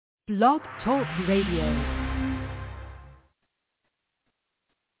Blog Talk Radio.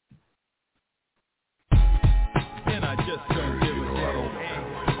 And I just don't give a damn.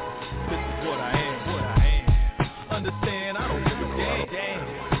 This is what I am. Understand, I don't give a damn.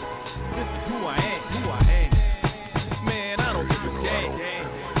 This is who I am. Man, I don't give a damn.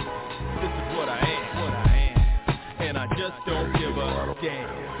 This is what I am. And I just don't give a damn.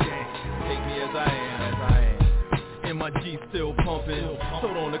 Take me as I am. And my G still pumping.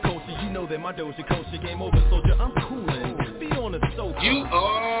 Sold on the culture, you know that my Doja culture game over, soldier. I'm coolin'. Be on the sofa. You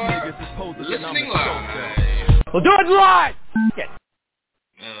are Niggas is posing listening live. We'll do it live!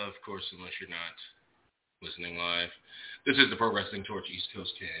 Of course, unless you're not listening live. This is the Pro Wrestling Torch East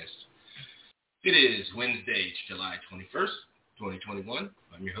Coast Cast. It is Wednesday, July 21st, 2021.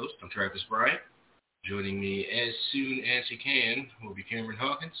 I'm your host. I'm Travis Bryant. Joining me as soon as he can will be Cameron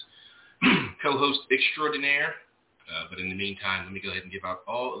Hawkins, co-host extraordinaire. But in the meantime, let me go ahead and give out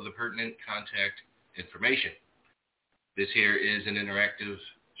all of the pertinent contact information. This here is an interactive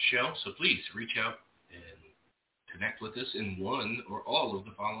show, so please reach out and connect with us in one or all of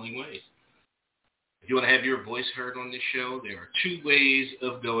the following ways. If you want to have your voice heard on this show, there are two ways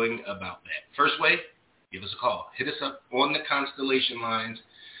of going about that. First way, give us a call. Hit us up on the Constellation lines,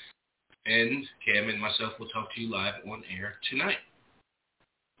 and Cam and myself will talk to you live on air tonight.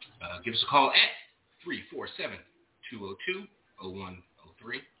 Give us a call at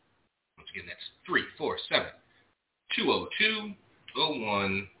 347-202-0103. Once again, that's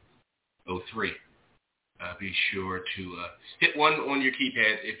 347-202-0103. Be sure to hit one on your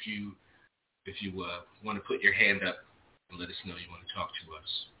keypad if you want to put your hand up and let us know you want to talk to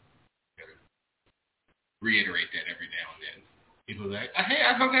us. Gotta reiterate that every now and then. People are like, hey,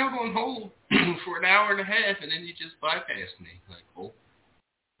 I hung out on hold for an hour and a half, and then you just bypassed me. Like, oh,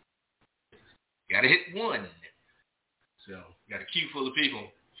 gotta hit one. So, got a queue full of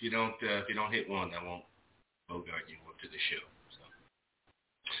people. If you don't hit one, I won't bogart you up to the show.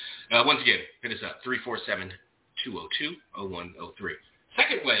 Once again, hit us up, 347-202-0103.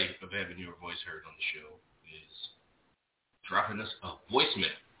 Second way of having your voice heard on the show is dropping us a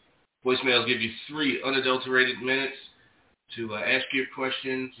voicemail. Voicemails give you 3 unadulterated minutes to ask your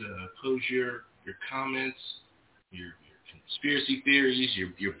questions, pose your comments, your conspiracy theories,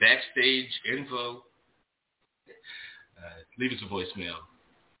 your backstage info. Leave us a voicemail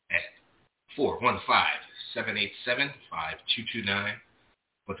at 415-787-5229.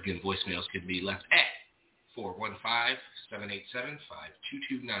 Once again, voicemails can be left at 415-787-5229.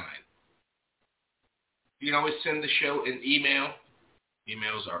 You can always send the show an email.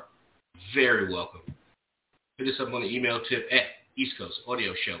 Emails are very welcome. Hit us up on the email tip at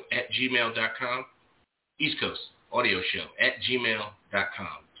eastcoastaudioshow@gmail.com.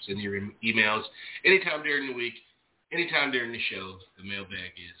 eastcoastaudioshow@gmail.com. Send your emails anytime during the week, anytime during the show. The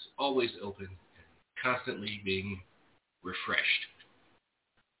mailbag is always open and constantly being refreshed.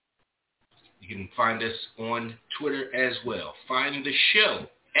 You can find us on Twitter as well. Find the show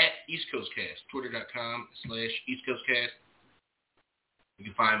at East Coast Cast, twitter.com/East Coast Cast. You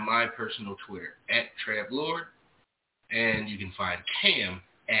can find my personal Twitter at TravLord. And you can find Cam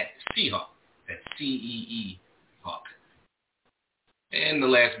at Seahawk. That's C-E-E Hawk. And the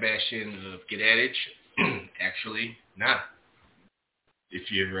last bastion of Get Adage, actually, nah.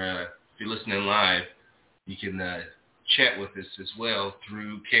 If you're listening live, you can chat with us as well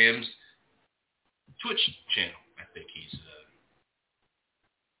through Cam's Twitch channel. I think he's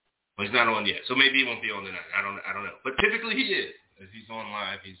not on yet, so maybe he won't be on tonight. I don't know, but typically he is. As he's on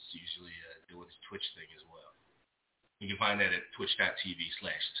live, he's usually doing his Twitch thing as well. You can find that at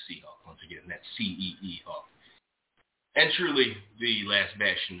twitch.tv/Seahawk. Once again, that's C-E-E Hawk. And truly, the last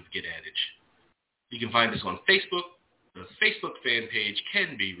bastion of Get Adage. You can find us on Facebook. The Facebook fan page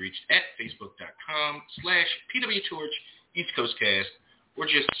can be reached at facebook.com/PWTorch East Coast Cast, or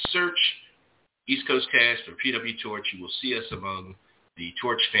just search East Coast Cast or PW Torch. You will see us among the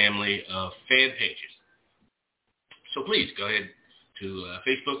Torch family of fan pages. So please go ahead to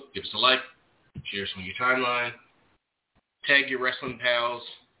Facebook, give us a like, share us on your timeline, tag your wrestling pals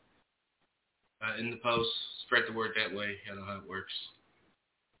in the post, spread the word that way. I know how it works.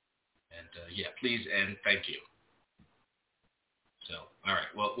 And please and thank you. So, all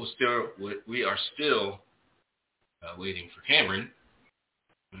right. Well, we are still waiting for Cameron.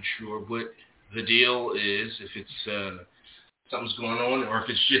 I'm not sure what the deal is, if it's something's going on, or if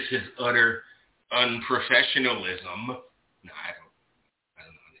it's just his utter unprofessionalism. No, I don't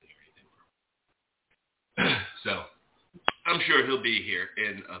know anything. So, I'm sure he'll be here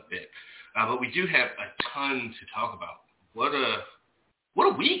in a bit. But we do have a ton to talk about. What a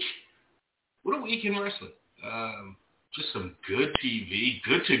week! What a week in wrestling. just some good TV,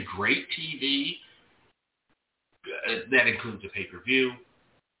 good to great TV. That includes a pay-per-view.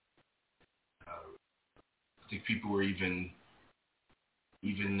 I think people were even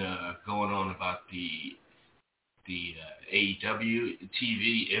going on about the AEW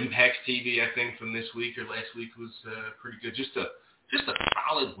TV, Impact TV. I think from this week or last week was pretty good. Just a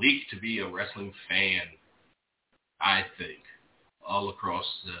solid week to be a wrestling fan. I think all across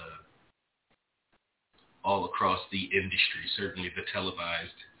the industry, certainly the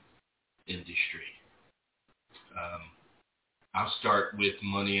televised industry. I'll start with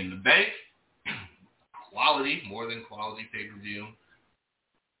Money in the Bank. Quality, more than quality pay-per-view.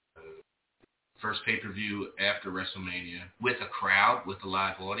 First pay-per-view after WrestleMania with a crowd, with a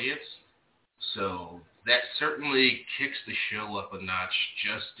live audience. So that certainly kicks the show up a notch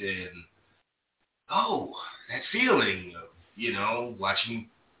just in, that feeling of, watching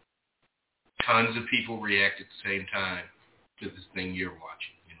tons of people react at the same time to this thing you're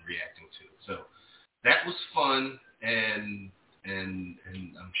watching and reacting to. So that was fun, and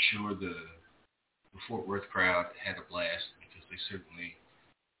I'm sure the Fort Worth crowd had a blast because they certainly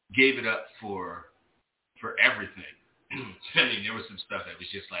gave it up for everything. I mean, there was some stuff that was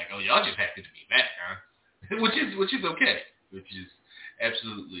just like, y'all just happy to be back, huh? which is okay, which is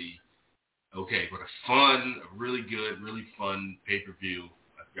absolutely okay. But a really good, really fun pay-per-view.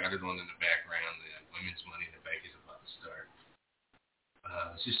 I've got it on in the background. The Women's Money in the Bank is about to start.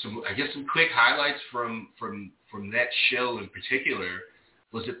 Just some quick highlights from that show in particular.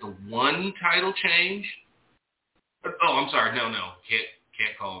 Was it the one title change? Oh, I'm sorry. No.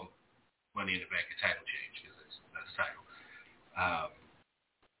 Can't call Money in the Bank a title change because it's not a title.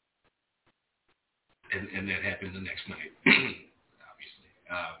 And that happened the next night, obviously.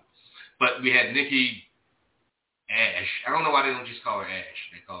 But we had Nikki Ash. I don't know why they don't just call her Ash.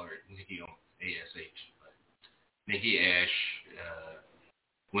 They call her Nikki on ASH. But Nikki Ash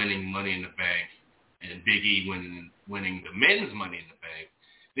winning Money in the Bank, and Big E winning the men's Money in the Bank.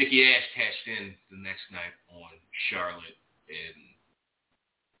 Nikki Ash cashed in the next night on Charlotte, and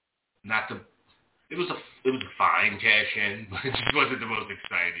it was a fine cash in, but it just wasn't the most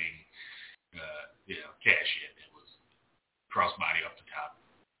exciting cash in. It was crossbody off the top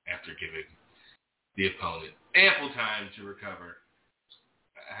after giving the opponent ample time to recover.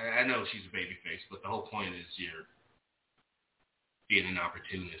 I know she's a babyface, but the whole point is you're being an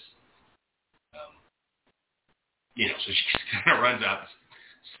opportunist. So she kind of runs out,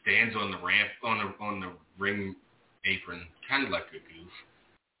 stands on the ramp, on the ring apron, kind of like a goof,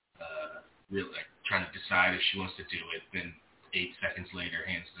 really like trying to decide if she wants to do it. Then 8 seconds later,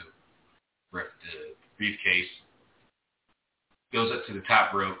 hands the briefcase, goes up to the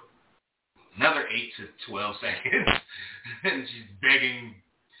top rope. Another 8 to 12 seconds, and she's begging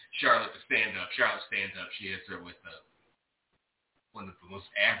Charlotte to stand up. Charlotte stands up. She hits her with one of the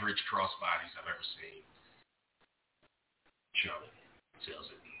most average crossbodies I've ever seen. Charlotte sells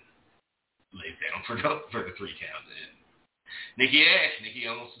it and lays down for the 3 count. And Nikki Ash, Nikki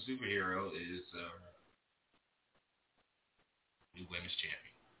Almost a Superhero, is new women's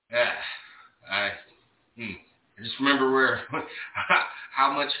champion. I just remember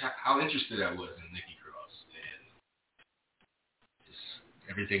how interested I was in Nikki Cross and just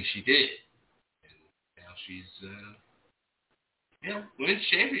everything she did. And now she's women's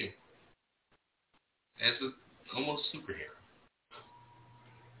champion as an almost superhero.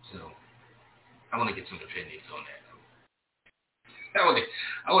 So I want to get some opinions on that. I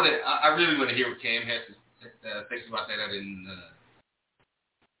really want to hear what Cam has to thinks about that. I didn't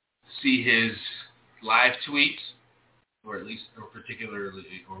see his live tweets, or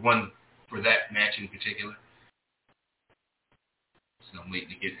particularly one for that match in particular. So I'm waiting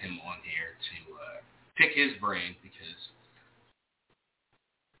to get him on here to pick his brain, because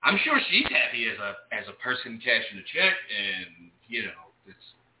I'm sure she's happy as a person cashing a check, and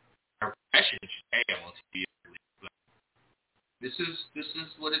it's her passion. Hey, I want to be. This is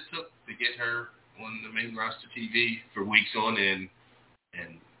what it took to get her on the main roster TV for weeks on end,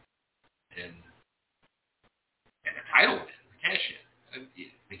 and a title win, a cash in.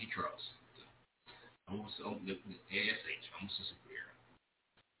 Nikki Cross, almost ASH, almost a superhero.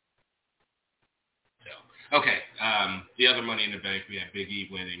 So okay, the other Money in the Bank, we had Big E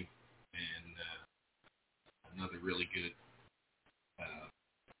winning, and another really good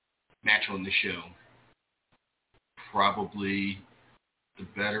match on the show. Probably the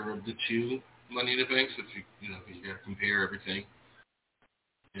better of the two Money in the Banks, if you got to compare everything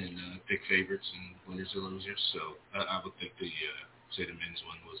and pick favorites and winners or losers. So I would think the men's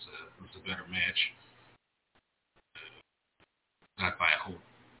one was a better match, not by a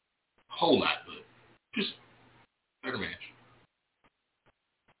whole lot, but just a better match.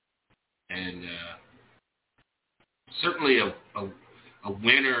 And certainly a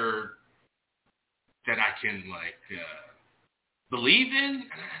winner that I can, believe in.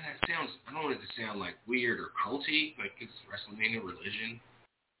 That sounds, I don't want it to sound, weird or culty, like it's WrestleMania religion.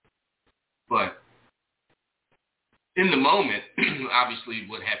 But in the moment, obviously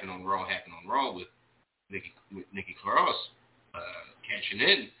what happened on Raw with Nikki Cross cashing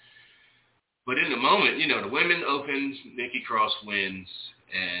in. But in the moment, the women opened, Nikki Cross wins,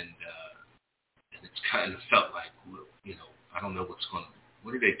 and it's kind of felt like, I don't know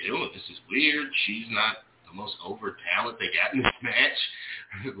what are they doing? This is weird. She's not the most over talent they got in this match.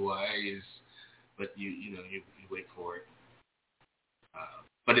 But you wait for it.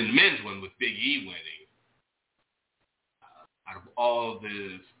 But in the men's one with Big E winning, out of all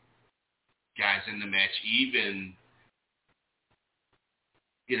the guys in the match, even,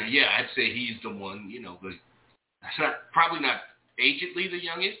 I'd say he's the one, but probably not agedly the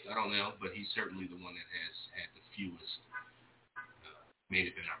youngest, I don't know, but he's certainly the one that has had the fewest main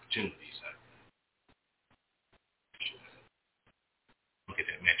event opportunities. I should look at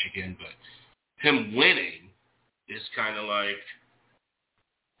that match again, but him winning is kind of like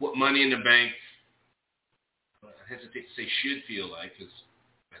what Money in the Bank, I hesitate to say should feel like, because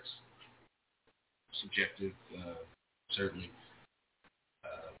that's subjective, certainly.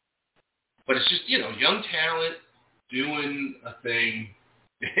 But it's just, young talent doing a thing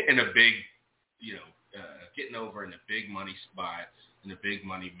in a big, getting over in a big money spot, in a big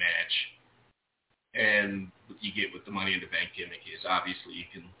money match. And what you get with the Money in the Bank gimmick is obviously you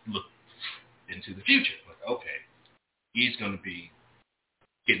can look into the future. Like, okay, he's going to be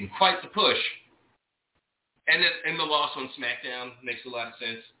getting quite the push. And the loss on SmackDown makes a lot of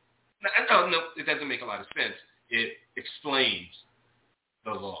sense. No, it doesn't make a lot of sense. It explains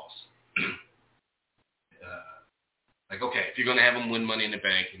the loss. Okay, if you're going to have him win Money in the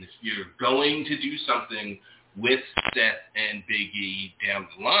Bank, and if you're going to do something with Seth and Big E down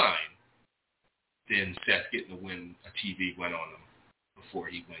the line, then Seth getting to win a TV win on him before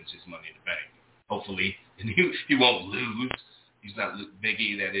he wins his Money in the Bank. Hopefully, and he won't lose. He's not Big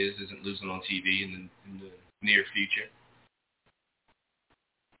E, that isn't losing on TV in the near future.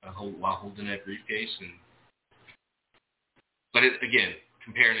 While holding that briefcase, but again,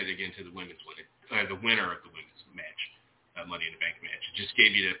 comparing it again to the women's winning, the winner of the women's match, Money in the Bank match, it just gave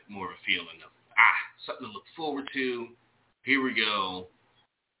you more of a feeling of something to look forward to. Here we go,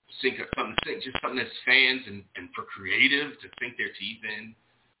 something that's fans and for creative to sink their teeth in.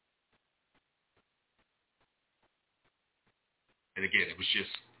 And again, it was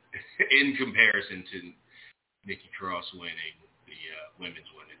just in comparison to Nikki Cross winning the women's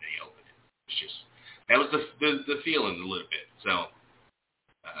one in the opening. It's just that was the feeling a little bit. So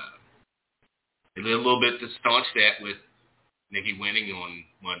they did a little bit to staunch that with Nikki winning on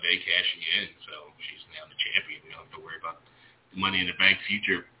Monday, cashing in. So she's now the champion. We don't have to worry about the Money in the Bank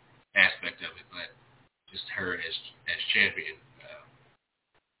future aspect of it, but just her as champion.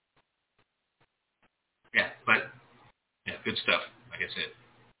 Good stuff. Like I said,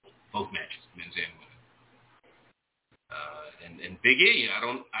 both matches, men's and women. And Big E, I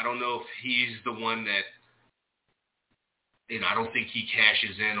don't know if he's the one that, I don't think he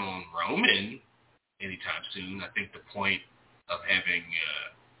cashes in on Roman anytime soon. I think the point of having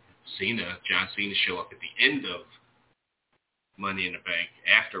John Cena show up at the end of Money in the Bank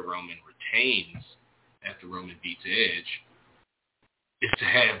after Roman retains, after Roman beats Edge, is to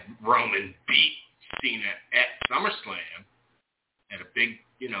have Roman beat Cena at SummerSlam at a big,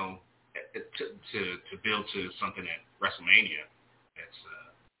 to build to something at WrestleMania. That's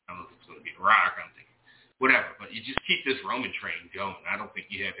I don't know if it's going to be The Rock. I'm thinking whatever, but you just keep this Roman train going. I don't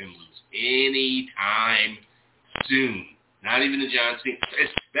think you have him lose any time soon. Not even to John Cena,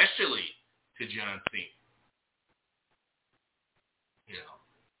 especially to John Cena.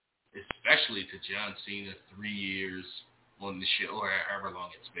 Especially to John Cena, 3 years on the show, or however long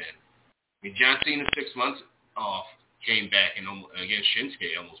it's been. I mean, John Cena, 6 months off, came back and against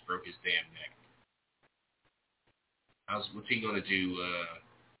Shinsuke almost broke his damn neck. What's he going to do?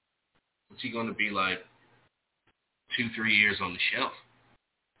 What's he going to be like 2-3 years on the shelf?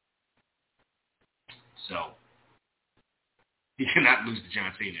 So, he cannot lose to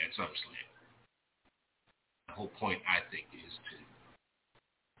John Cena at SummerSlam. The whole point, I think, is to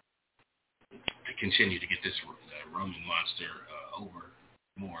continue to get this Roman monster over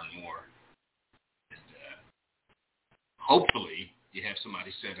more and more. And hopefully you have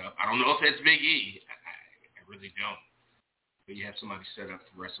somebody set up. I don't know if that's Big E. I really don't. But you have somebody set up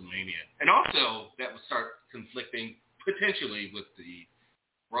for WrestleMania. And also, that would start conflicting potentially with the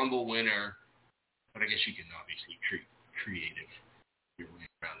Rumble winner But I guess you can obviously creative your way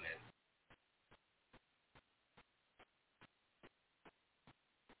around that.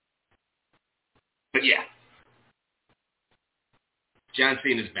 But yeah, John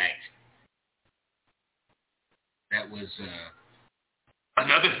Cena's back. That was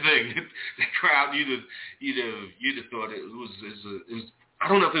another thing. The crowd, you'd have thought it was. I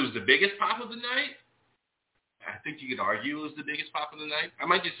don't know if it was the biggest pop of the night. I think you could argue it was the biggest pop of the night. I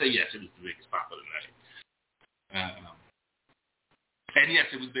might just say yes, it was the biggest pop of the night. And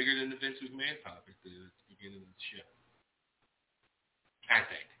yes, it was bigger than the Vince McMahon pop at the beginning of the show. I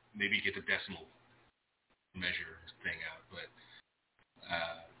think. Maybe get the decimal measure thing out. But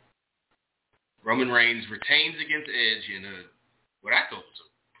Roman Reigns retains against Edge in what I thought was a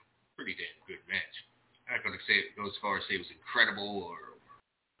pretty damn good match. I'm not going to go as far as say it was incredible or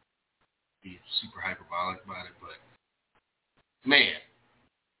be super hyperbolic about it, but man,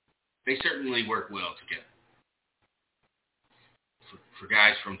 they certainly work well together. For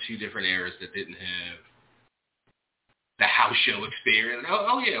guys from two different eras that didn't have the house show experience.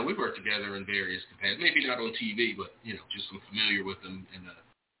 Oh yeah, we worked together in various capacities. Maybe not on TV, but just I'm familiar with them. And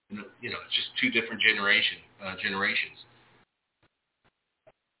just two different generations.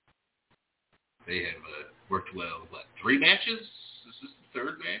 They have worked well. What, 3 matches? Is this the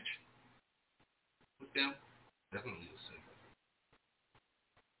 3rd match with them? Definitely the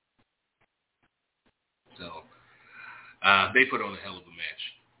 2nd. So they put on a hell of a match,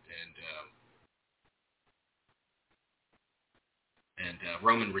 and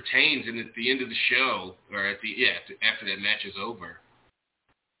Roman retains, and at the end of the show, or after that match is over,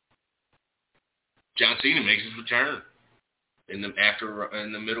 John Cena makes his return in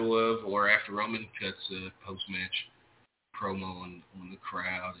the middle of or after Roman cuts a post-match promo on the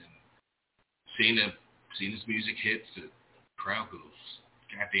crowd, and Cena's music hits, the crowd goes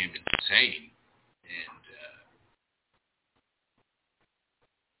goddamn insane, and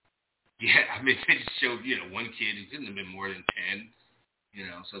they just showed one kid who couldn't have been more than 10.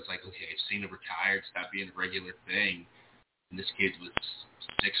 So it's like, okay, if Cena retired, stopped being a regular thing, and this kid was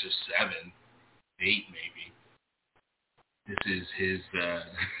 6 or 7, 8 maybe. This is his,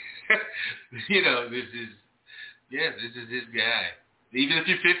 this is his guy. Even if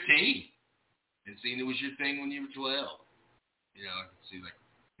you're 15, and Cena was your thing when you were 12, I can see like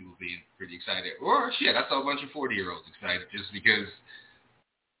people being pretty excited. Or shit, I saw a bunch of 40-year-olds excited just because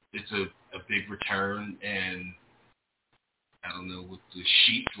it's a big return, and I don't know what the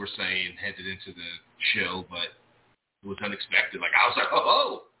sheets were saying headed into the show, but it was unexpected. Like I was like,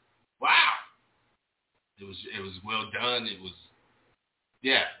 oh, wow! It was well done. It was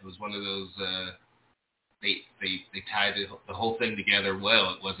one of those. They tied the whole thing together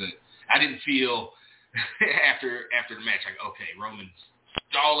well. It wasn't. I didn't feel after the match like, okay, Roman's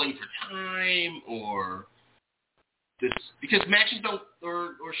stalling for time or this, because matches don't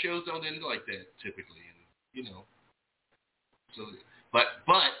or shows don't end like that typically, and So, but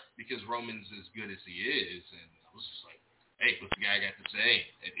because Roman's as good as he is, and I was just like, hey, what's the guy got to say?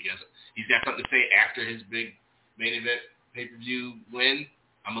 If he's got something to say after his big main event pay-per-view win,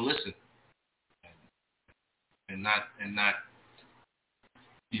 I'm gonna listen, and not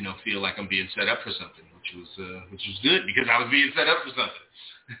feel like I'm being set up for something, which was good because I was being set up for something,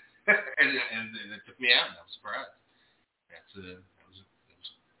 and it took me out, and I was surprised. That was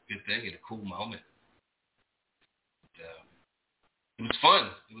a good thing and a cool moment. It was fun.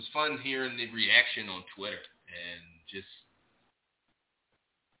 It was fun hearing the reaction on Twitter, and just,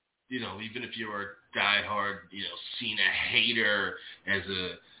 even if you're a diehard, Cena hater as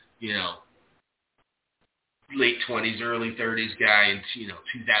a, late 20s, early 30s guy in,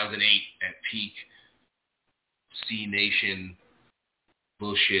 2008 at peak C Nation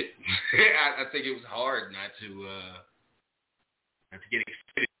bullshit. I think it was hard not to get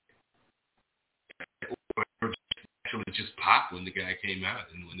excited. Or just pop when the guy came out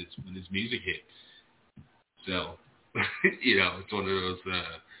and when his music hit. So, it's one of those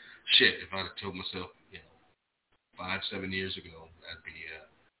shit. If I'd have told myself, 5-7 years ago, I'd be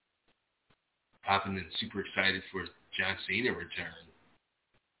popping and super excited for John Cena return.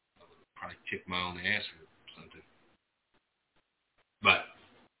 I would probably kick my own ass or something. But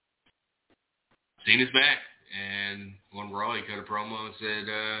Cena's back, and on Raw he cut a promo and said,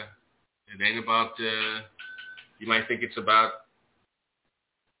 "It ain't about." You might think it's about,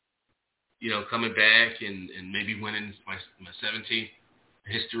 coming back and maybe winning my 17th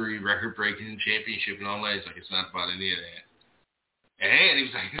history record-breaking championship and all that. He's like, it's not about any of that. And he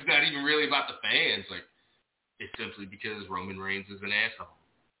was like, it's not even really about the fans. Like, it's simply because Roman Reigns is an asshole.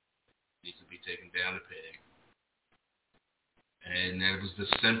 He needs to be taken down a peg. And that was the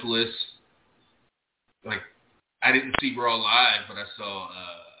simplest like, I didn't see Raw live, but I saw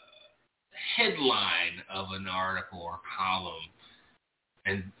a headline of an article or column,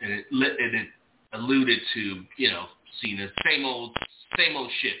 and it alluded to, Cena, same old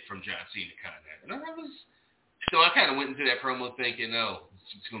shit from John Cena kind of. And I kind of went into that promo thinking,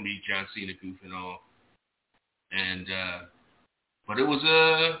 it's going to be John Cena goofing off. And, but it was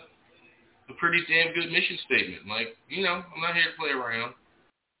a pretty damn good mission statement. Like, I'm not here to play around.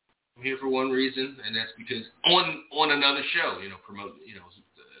 I'm here for one reason, and that's because on another show, promote,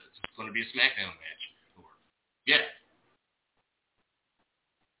 it's going to be a SmackDown match. Yeah.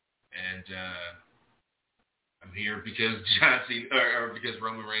 And I'm here because John Cena, or because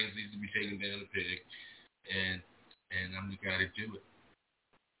Roman Reigns needs to be taken down a pig, and I'm the guy to do it.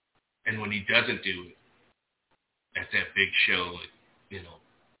 And when he doesn't do it, at that big show at,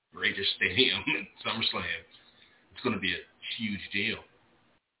 Ranger Stadium and SummerSlam, it's going to be a huge deal.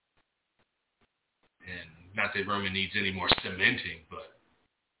 And not that Roman needs any more cementing, but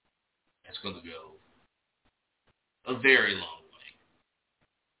that's going to go a very long way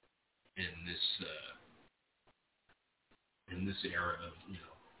in this era of,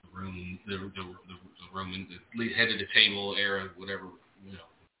 the Roman, the head of the table era, whatever,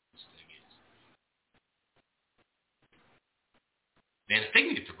 this thing is. Man, if they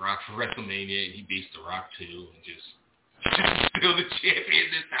can get The Rock for WrestleMania and he beats The Rock too, and just still the champion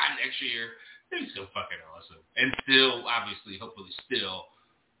this time next year, that'd be so fucking awesome. And still, obviously, hopefully still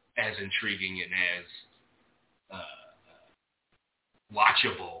as intriguing and as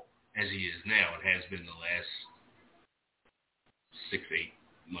watchable as he is now. It has been the last 6, 8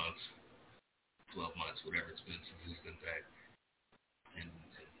 months, 12 months, whatever it's been since he's been back and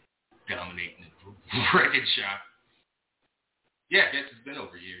dominating and wrecking shop. Yeah, I guess it's been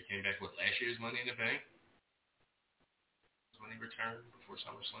over a year. He came back with last year's Money in the Bank. When he returned before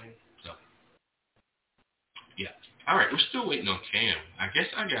SummerSlam. So, yeah. All right, we're still waiting on Cam. I guess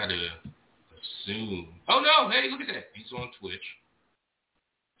I got to assume. Oh, no. Hey, look at that. He's on Twitch.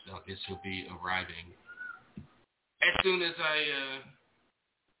 So I guess he'll be arriving as soon as I...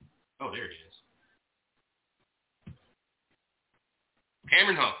 Oh, there he is.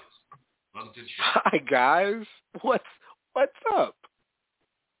 Cameron Hawkins. Welcome to the show. Hi, guys. What's up?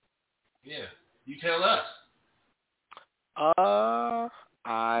 Yeah, you tell us.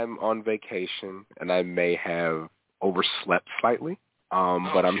 I'm on vacation, and I may have overslept slightly,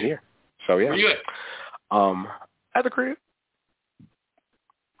 but I'm here. So, yeah. Where you at? At the crib.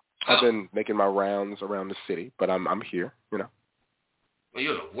 I've been making my rounds around the city, but I'm here, Well,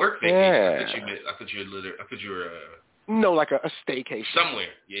 you're on a work vacation. Yeah. I thought you were No, like a staycation. Somewhere.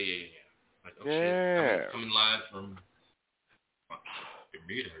 Yeah. Like, oh, yeah. shit. Coming live from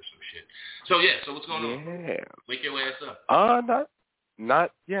Bermuda or some shit. So, yeah. So what's going on? Yeah. Wake your ass up.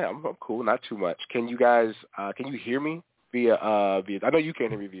 Not. Yeah, I'm cool. Not too much. Can you guys? Can you hear me via? I know you can't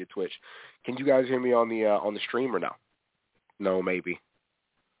hear me via Twitch. Can you guys hear me on the stream or no? No, maybe.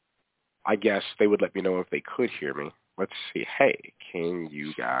 I guess they would let me know if they could hear me. Let's see. Hey, can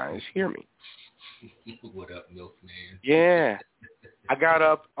you guys hear me? What up, Milkman? Yeah. I got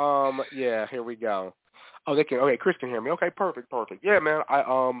up. Yeah. Here we go. Oh, they can. Okay, Chris can hear me. Okay, perfect. Yeah, man.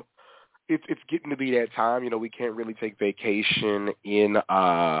 It's getting to be that time. We can't really take vacation in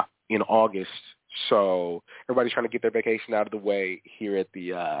August, so everybody's trying to get their vacation out of the way here at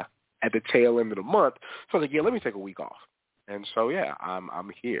the tail end of the month. So I was like, yeah, let me take a week off. And so yeah,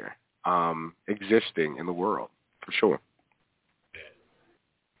 I'm here, existing in the world for sure.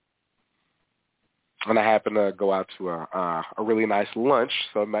 And I happened to go out to a really nice lunch,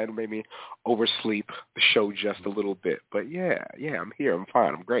 so it might have made me oversleep the show just a little bit. But yeah, I'm here. I'm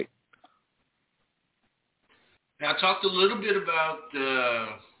fine. I'm great. Now, I talked a little bit about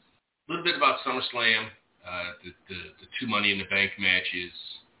SummerSlam, the 2 Money in the Bank matches.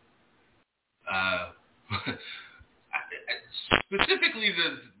 Specifically,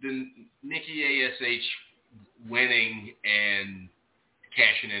 the Nikki ASH winning and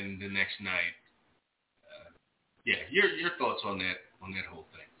cashing in the next night. Yeah, your thoughts on that whole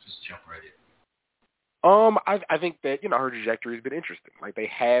thing? Just jump right in. I think that her trajectory has been interesting. Like, they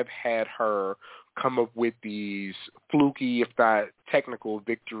have had her come up with these fluky, if not technical,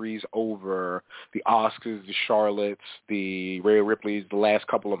 victories over the Asukas, the Charlottes, the Rhea Ripleys the last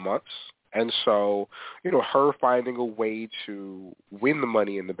couple of months. And so, her finding a way to win the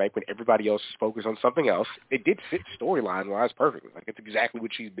Money in the Bank when everybody else is focused on something else, it did fit storyline-wise perfectly. Like, it's exactly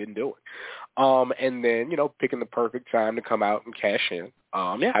what she's been doing. And then, picking the perfect time to come out and cash in.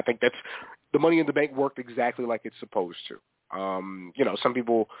 Yeah, I think that's the Money in the Bank worked exactly like it's supposed to. Some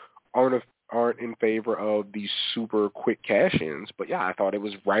people aren't aren't in favor of these super quick cash-ins. But yeah, I thought it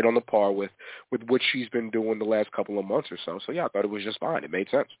was right on the par with what she's been doing the last couple of months or so. So yeah, I thought it was just fine. It made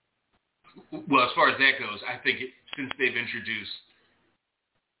sense. Well, as far as that goes, I think since they've introduced,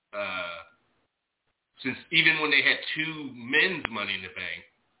 since even when they had two men's Money in the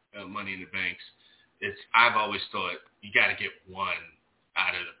Banks, I've always thought you got to get one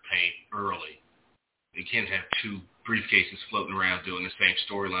out of the paint early. You can't have two briefcases floating around doing the same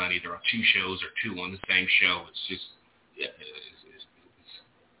storyline either on two shows or two on the same show. It's just, it's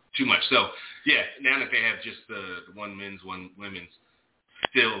too much. So, yeah, now that they have just the one men's, one women's,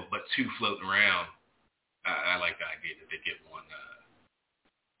 still, but two floating around, I like the idea that they get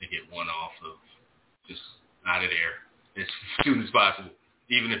one off of just out of there as soon as possible.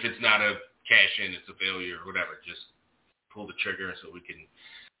 Even if it's not a cash in, it's a failure or whatever. Just pull the trigger so we can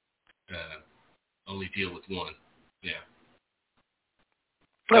only deal with one. Yeah.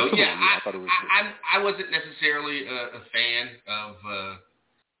 So yeah, I wasn't necessarily a fan of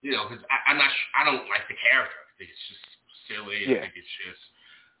because I don't like the character. I think it's just silly. Yeah. I think it's just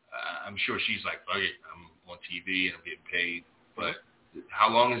I'm sure she's like, fuck it, I'm on TV and I'm getting paid. But how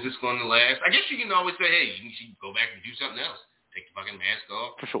long is this going to last? I guess you can always say, hey, you should go back and do something else. Take the fucking mask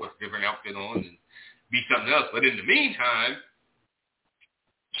off, for sure, put a different outfit on, and be something else. But in the meantime,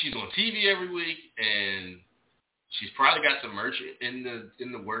 she's on TV every week, and she's probably got some merch in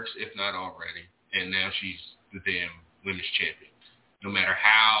the works, if not already. And now she's the damn women's champion. No matter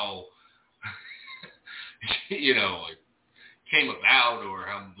how it came about or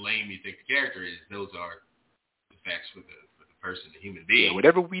how lame you think the character is, those are the facts for the person, the human being. Yeah,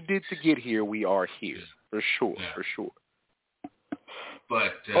 whatever we did to get here, we are here. Yeah. For sure.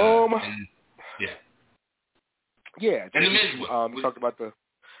 But yeah, and the men's one. We talked about the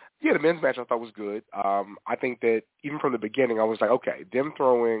men's match. I thought was good. I think that even from the beginning, I was like, okay, them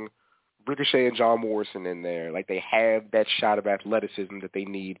throwing Ricochet and John Morrison in there, like they have that shot of athleticism that they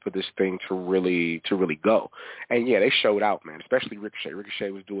need for this thing to really go. And yeah, they showed out, man. Especially Ricochet.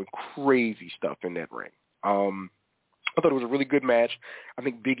 Ricochet was doing crazy stuff in that ring. I thought it was a really good match. I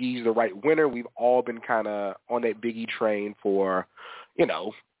think Big E's the right winner. We've all been kind of on that Big E train for,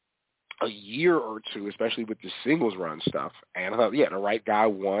 a year or two, especially with the singles run stuff. And I thought, yeah, the right guy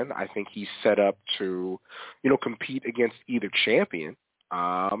won. I think he's set up to, compete against either champion.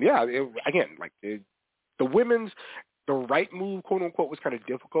 The women's, the right move, quote unquote, was kind of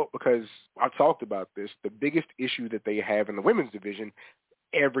difficult because I talked about this. The biggest issue that they have in the women's division,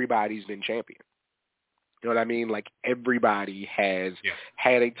 everybody's been champion. You know what I mean? Like everybody has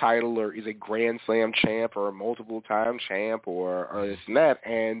had a title or is a Grand Slam champ or a multiple-time champ or this and that.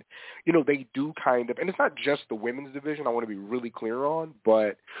 And, they do kind of, and it's not just the women's division I want to be really clear on,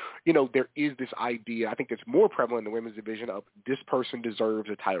 but, there is this idea, I think it's more prevalent in the women's division of this person deserves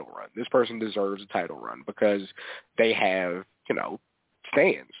a title run. This person deserves a title run because they have,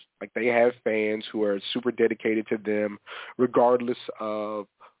 fans. Like they have fans who are super dedicated to them regardless of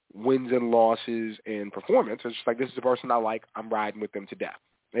wins and losses and performance. It's just like, this is the person I like. I'm riding with them to death.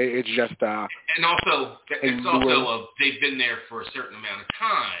 It's just and also it's also they've been there for a certain amount of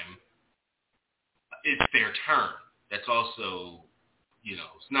time. It's their turn. That's also,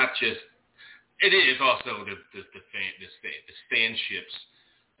 it's not just. It is also the standships,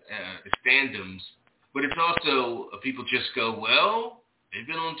 the standums, but it's also people just go, well, they've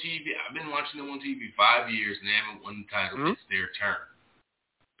been on TV. I've been watching them on TV 5 years and they haven't won the title. Mm-hmm. It's their turn.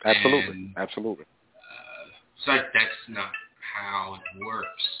 Absolutely. So that's not how it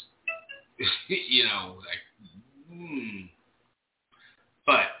works.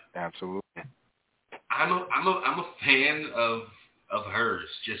 But absolutely, I'm a fan of hers,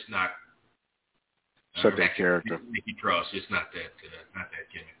 just not that character. Nikki Cross, just not that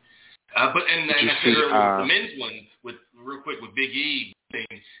gimmick. But I said earlier, the men's one with Big E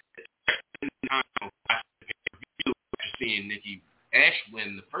thing. Seeing Nikki Ash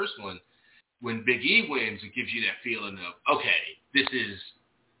win the first one, when Big E wins, it gives you that feeling of, okay, this is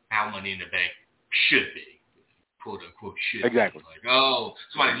how Money in the Bank should be, quote unquote should exactly. Be. Like, oh,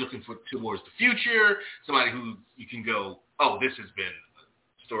 somebody looking towards the future, somebody who you can go, oh, this has been a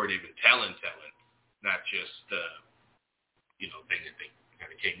story they've been telling, not just thing that they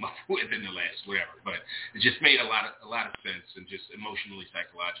kind of came up with in the last whatever. But it just made a lot of sense, and just emotionally,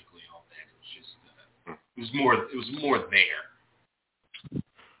 psychologically, all that. It was just it was more there.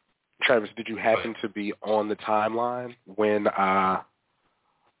 Travis, did you happen to be on the timeline when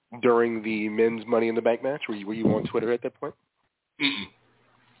during the men's Money in the Bank match? Were you on Twitter at that point? Mm-mm.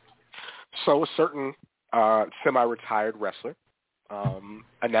 So a certain semi-retired wrestler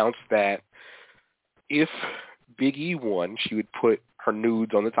announced that if Big E won, she would put her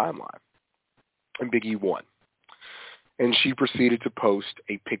nudes on the timeline. and Big E won. And she proceeded to post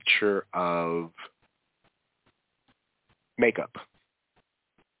a picture of makeup.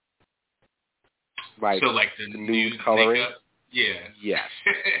 So like the nude coloring? Makeup? Yeah. Yes.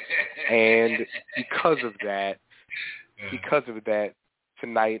 And because of that,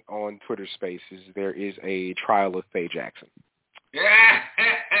 tonight on Twitter Spaces, there is a trial of Faye Jackson.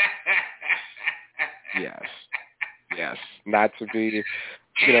 Yes. Not to be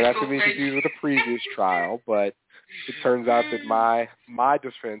confused with the previous trial, but it turns out that my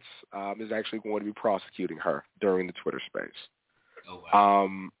defense is actually going to be prosecuting her during the Twitter Space. Oh,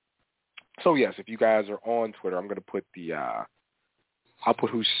 wow. So yes, if you guys are on Twitter, I'm going to put I'll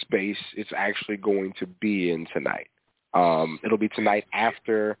put whose space it's actually going to be in tonight. It'll be tonight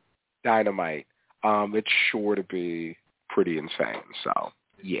after Dynamite. It's sure to be pretty insane. So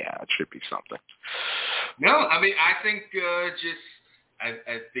yeah, it should be something. No, I mean, I think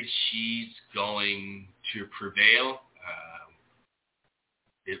I think she's going to prevail.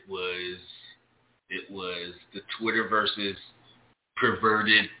 It was the Twitter versus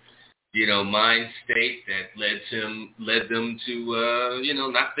perverted, mind state that led them to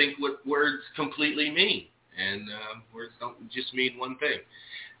not think what words completely mean, and words don't just mean one thing.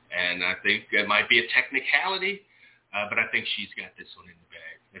 And I think it might be a technicality, but I think she's got this one in the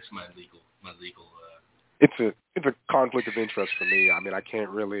bag. That's my legal. It's a conflict of interest for me. I mean, I can't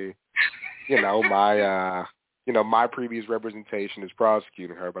really, my previous representation is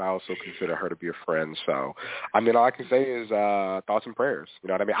prosecuting her, but I also consider her to be a friend. So, I mean, all I can say is thoughts and prayers. You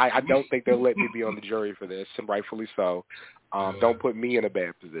know what I mean? I don't think they'll let me be on the jury for this, and rightfully so. Don't put me in a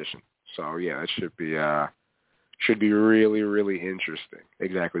bad position. So, yeah, it should be really, really interesting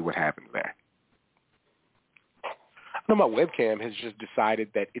exactly what happens there. I know my webcam has just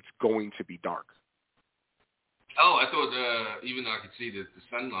decided that it's going to be dark. Oh, I thought even though I could see the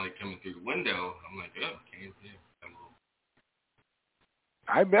sunlight coming through the window, I'm like, oh, can't see.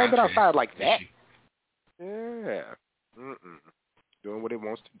 I've been outside like that. Yeah. Doing what it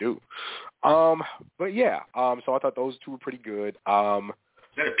wants to do. But yeah. So I thought those two were pretty good. Is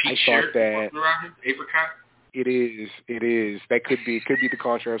that a peach shirt? Apricot? It is. That could be the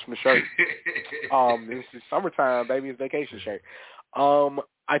contrast from the shirt. This is summertime, baby. It's vacation shirt.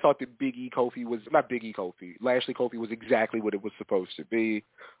 I thought that Lashley Kofi was exactly what it was supposed to be.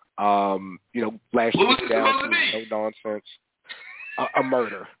 Lashley was down to no nonsense. A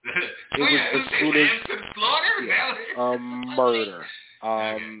murder. It was as soon as murder.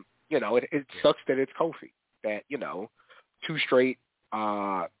 It sucks that it's Kofi. That 2 straight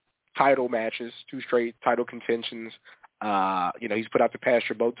title matches, 2 straight title contentions. He's put out the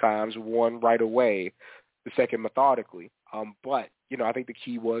pasture both times, one right away, the second methodically. But I think the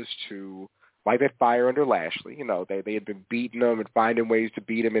key was to light that fire under Lashley. They had been beating him and finding ways to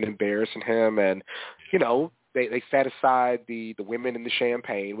beat him and embarrassing him, and they set aside the women and the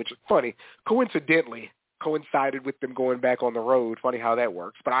champagne, which is funny. Coincidentally, coincided with them going back on the road. Funny how that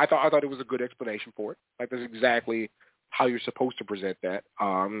works. But I thought it was a good explanation for it. Like, that's exactly how you're supposed to present that.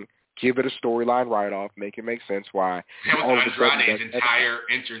 Give it a storyline right off, make it make sense. Why? That was Andrade's entire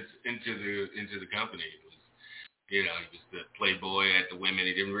entrance into the company. He was the playboy at the women.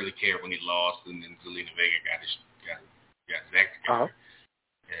 He didn't really care when he lost, and then Zelina Vega got his act together.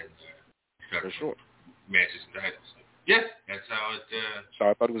 And started matches and titles. So, yeah, that's how it. So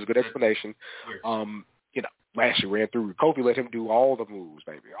I thought it was a good explanation. Lashley ran through. Kofi let him do all the moves,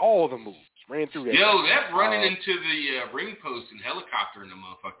 baby. All the moves. Ran through that. That running into the ring post and helicopter in the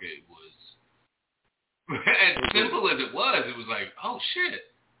motherfucker was as simple as it was like, oh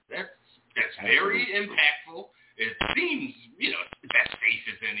shit, that's very impactful. It seems, as safe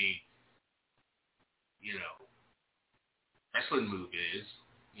as any, wrestling move is,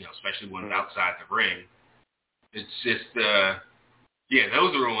 especially one outside the ring. It's just,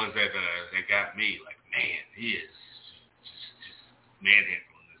 those are the ones that got me. Like, man, he is just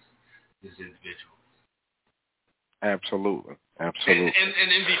manhandling this individual. Absolutely. And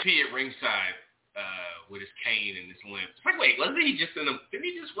MVP at ringside with his cane and his limp. It's like, wait, wasn't he just didn't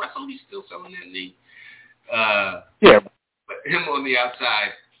he just wrestle? He's still selling that knee. Yeah. But him on the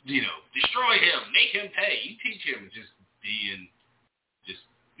outside, destroy him, make him pay. You teach him just being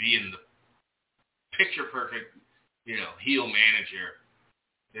the picture perfect, heel manager.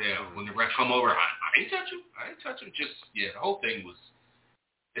 When the ref come over, I didn't touch him. Just, the whole thing was,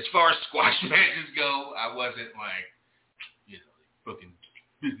 as far as squash matches go, I wasn't like, fucking,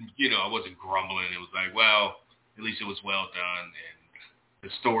 I wasn't grumbling. It was like, well, at least it was well done, and the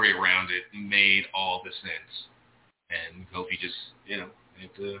story around it made all the sense. And Kofi just,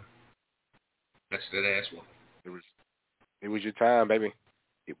 that's that ass one. It was your time, baby.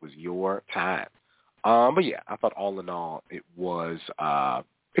 It was your time. But yeah, I thought all in all it was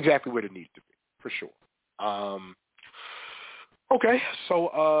exactly what it needs to be, for sure. Okay,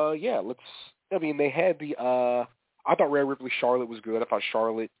 so yeah, they had the I thought Rhea Ripley Charlotte was good. I thought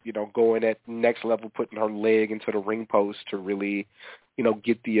Charlotte, going at next level, putting her leg into the ring post to really,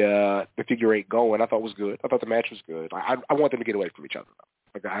 get the figure eight going. I thought was good. I thought the match was good. I want them to get away from each other though.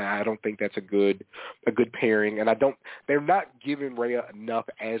 Like I don't think that's a good pairing, and they're not giving Rhea enough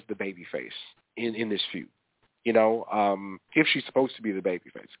as the babyface in this feud. If she's supposed to be the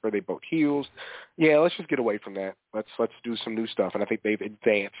babyface, are they both heels? Yeah, let's just get away from that. Let's do some new stuff, and I think they've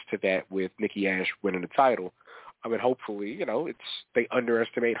advanced to that with Nikki Ash winning the title. I mean, hopefully, they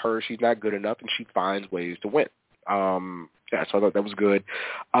underestimate her. She's not good enough, and she finds ways to win. Yeah, so I thought that was good.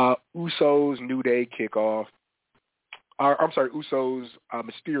 Usos New Day kickoff. Usos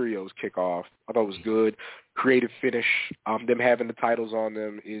Mysterio's kickoff. I thought it was good. Creative finish. Them having the titles on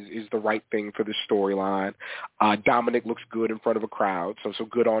them is the right thing for the storyline. Dominic looks good in front of a crowd, so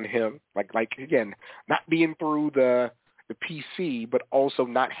good on him. Like again, not being through the PC, but also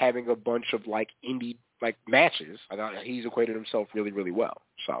not having a bunch of indie matches. I thought he's equated himself really, really well.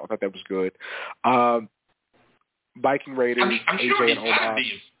 So I thought that was good. Viking Raiders. I'm AJ sure he's and got to Omos.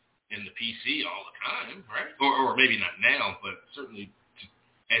 be in the PC all the time, right? Or maybe not now, but certainly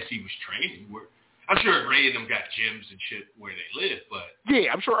as he was training. I'm sure Ray and them got gyms and shit where they live, but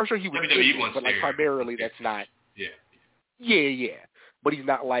yeah, I'm sure he was. WWE wants but primarily that's not. Yeah. But he's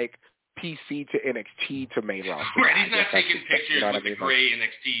not PC to NXT to main roster. Right, he's not taking pictures with the gray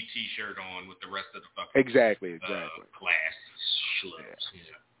NXT T-shirt on with the rest of the fucking exactly. class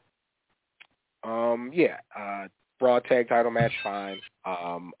schlubs. Broad tag title match, fine.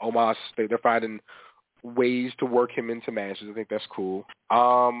 Omos, they're finding ways to work him into matches. I think that's cool.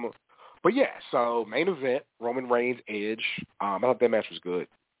 But yeah, so main event, Roman Reigns, Edge. I thought that match was good.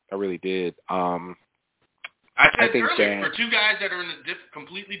 I really did. I said earlier, for two guys that are in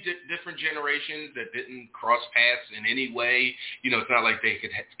completely different generations that didn't cross paths in any way, it's not like they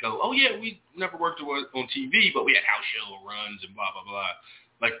could go, oh yeah, we never worked on TV, but we had house show runs and blah, blah, blah.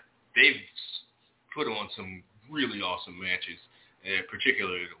 They've put on some really awesome matches,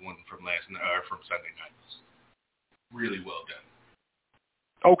 particularly the one from Sunday night. Really well done.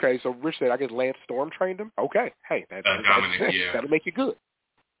 Okay, so Rich said, I guess Lance Storm trained him? Okay, hey, Dominic, yeah. That'll make you good.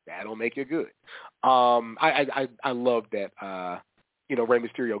 I love that, Rey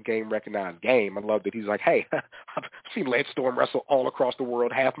Mysterio recognized game. I love that he's like, hey, I've seen Lance Storm wrestle all across the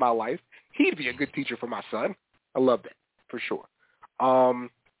world half my life. He'd be a good teacher for my son. I love that, for sure.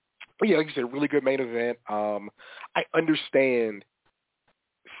 But yeah, like you said, really good main event. I understand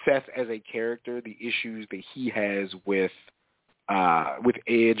Seth as a character, the issues that he has with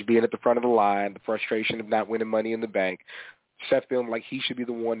Edge being at the front of the line, the frustration of not winning Money in the Bank. Seth feeling like he should be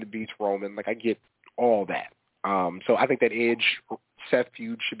the one to beat Roman. I get all that. So I think that Edge-Seth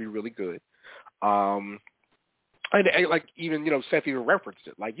feud should be really good. And even, Seth even referenced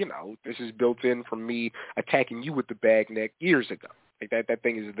it. This is built in from me attacking you with the bag neck years ago. That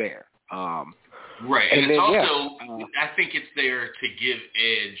thing is there. Right. And it's also, I think it's there to give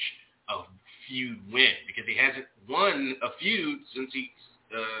Edge a feud win because he hasn't won a feud since he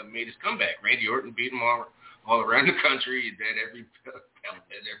made his comeback. Randy Orton beat him all around the country at every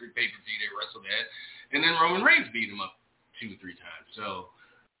pay-per-view they wrestled at. And then Roman Reigns beat him up 2 or 3 times. So,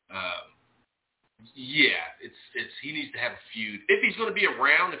 he needs to have a feud. If he's going to be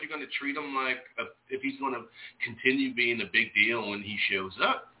around, if you're going to treat him if he's going to continue being a big deal when he shows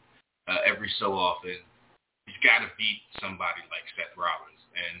up every so often, he's got to beat somebody like Seth Rollins.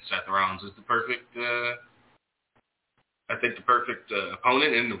 And Seth Rollins is the perfect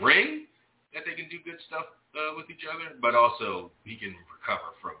opponent in the ring that they can do good stuff with each other, but also he can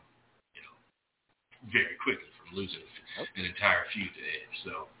recover from, very quickly from losing an entire feud to Edge.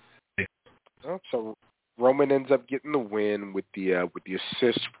 So Roman ends up getting the win with the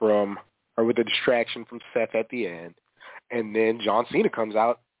assist with the distraction from Seth at the end, and then John Cena comes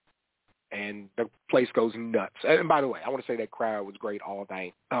out, and the place goes nuts. And by the way, I want to say that crowd was great all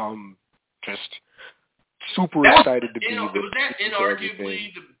night. Just super excited to be there. Was that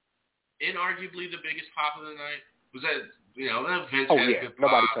inarguably the biggest pop of the night? Was that, Vince had a good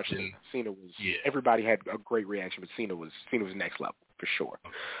nobody pop, touched it. Cena was, everybody had a great reaction, but Cena was next level for sure.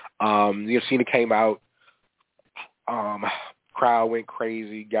 Cena came out, crowd went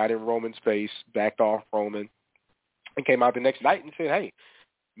crazy, got in Roman's face, backed off Roman, and came out the next night and said, hey,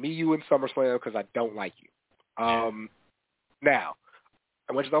 me, you, and SummerSlam because I don't like you. Now,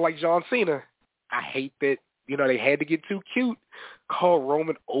 as much as I like John Cena, I hate that, they had to get too cute, call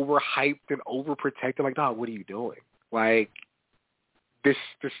Roman overhyped and overprotected. Dog, what are you doing? This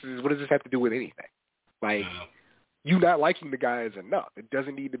is, what does this have to do with anything? Like, you not liking the guy is enough. It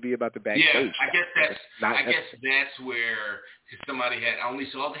doesn't need to be about the backstage. Yeah, I guess stuff. that's where somebody had. I only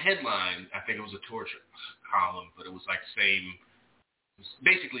saw the headline. I think it was a Torch column, but it was like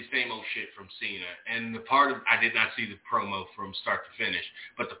basically same old shit from Cena. And the part of I did not see the promo from start to finish,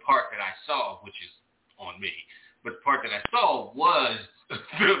 but the part that I saw, which is on me, but the part that I saw was, I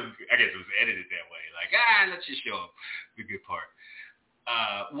guess it was edited that way. Like, let's just show him the good part.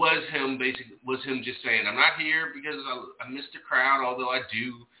 Was him just saying, I'm not here because I missed the crowd, although I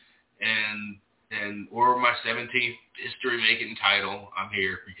do, or my 17th history-making title. I'm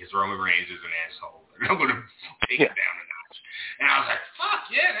here because Roman Reigns is an asshole, and I'm going to take it down a notch. And I was like, fuck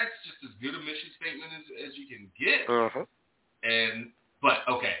yeah, that's just as good a mission statement as you can get. Uh-huh. But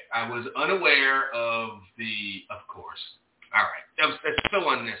okay, I was unaware of course. All right, that's so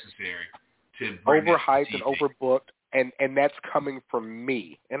unnecessary to bring overhyped and overbooked. And that's coming from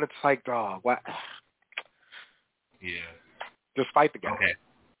me. And it's like, oh, what? Yeah. Just fight the guy. Okay.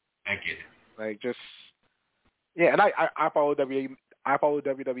 I get it. Like, just, yeah, and I follow WWE. I follow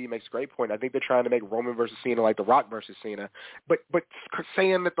WWE makes a great point. I think they're trying to make Roman versus Cena like The Rock versus Cena. But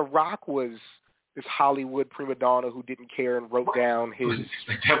saying that The Rock was this Hollywood prima donna who didn't care and wrote down his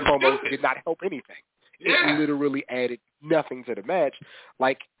promos did not help anything. Yeah. It literally added nothing to the match.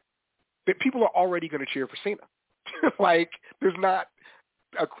 Like, people are already going to cheer for Cena. Like, there's not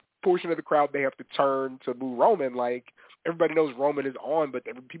a portion of the crowd they have to turn to boo Roman. Like, everybody knows Roman is on, but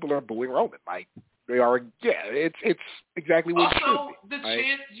people are booing Roman. Like, they are, yeah, it's exactly what it should be. Also, the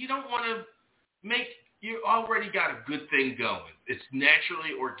chance, you don't want to make, you already got a good thing going. It's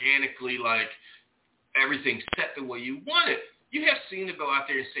naturally, organically, like, everything's set the way you want it. You have Cena go out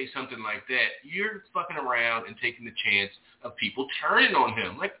there and say something like that. You're fucking around and taking the chance of people turning on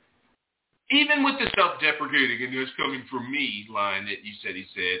him. Like, even with the self-deprecating and it's coming from me line that you said he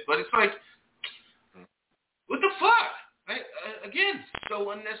said, but it's like, what the fuck? Again,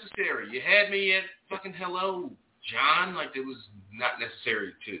 so unnecessary. You had me at fucking hello, John. Like, it was not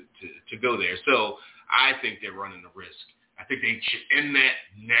necessary to go there. So I think they're running the risk. I think they should end that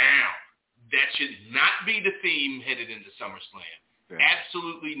now. That should not be the theme headed into SummerSlam. Yeah.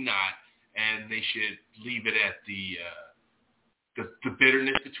 Absolutely not. And they should leave it at the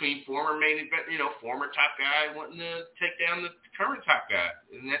bitterness between former former top guy wanting to take down the current top guy.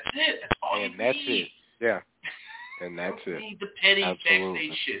 And that's it. That's all you need. And that's it. Yeah. And that's it. You need the petty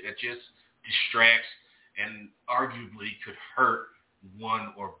backstage shit that just distracts and arguably could hurt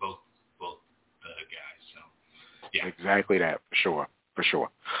one or both the guys. So, yeah. Exactly that, for sure.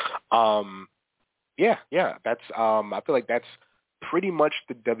 Yeah. That's I feel like that's pretty much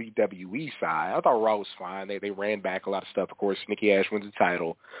the WWE side. I thought Raw was fine. They ran back a lot of stuff. Of course, Nikki Ash wins the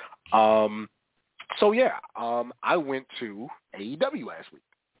title. So yeah, I went to AEW last week.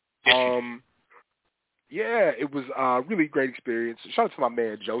 Yeah, it was a really great experience. Shout out to my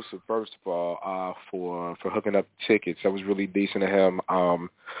man Joseph, first of all, for hooking up tickets. That was really decent of him.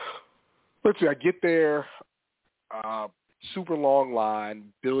 Let's see, I get there, super long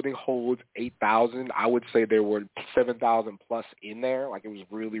line, building holds 8,000. I would say there were 7,000 plus in there. Like, it was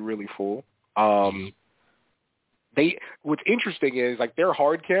really, really full. What's interesting is, like, their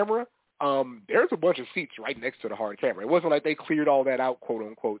hard camera, there's a bunch of seats right next to the hard camera. It wasn't like they cleared all that out, quote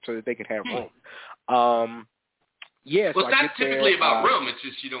unquote, so that they could have room. Yeah. Well, so it's not typically about room. It's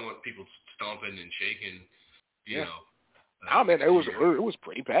just you don't want people stomping and shaking. You know. Oh man, it was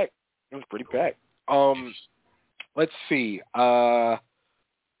pretty packed. It was pretty packed. Let's see. Dark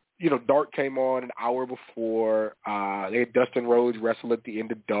came on an hour before. They had Dustin Rhodes wrestle at the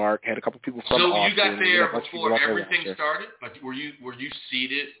end of Dark. Had a couple people from Austin. So you got there before everything started? Like, were you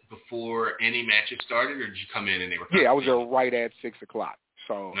seated before any matches started, or did you come in and they were? Yeah, I was there right at 6 o'clock.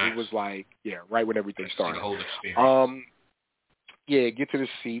 So nice. It was like, right when everything started. The whole experience. Get to the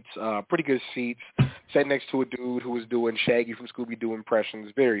seats. Pretty good seats. Sat next to a dude who was doing Shaggy from Scooby-Doo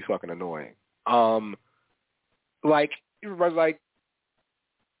impressions. Very fucking annoying. Like, everybody's like,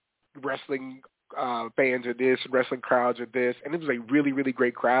 wrestling fans are this, wrestling crowds are this, and it was a really, really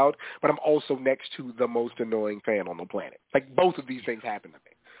great crowd, but I'm also next to the most annoying fan on the planet. Like, both of these things happened to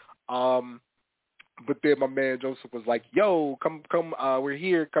me. But then my man Joseph was like, yo, come, we're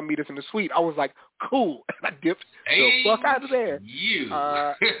here, come meet us in the suite. I was like, cool. And I dipped the fuck out of there.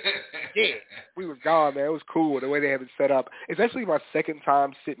 Yeah, we was gone, man. It was cool, the way they have it set up. It's actually my second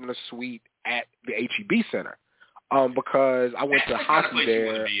time sitting in a suite at the H-E-B Center. Because I went to hockey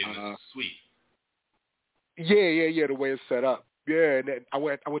there. Suite. Yeah, the way it's set up. Yeah, and then I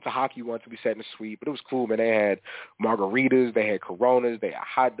went to hockey once and we sat in the suite, but it was cool, man. They had margaritas, they had Coronas, they had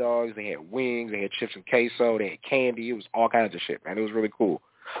hot dogs, they had wings, they had chips and queso, they had candy. It was all kinds of shit, man. It was really cool.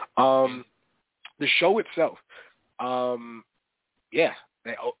 the show itself,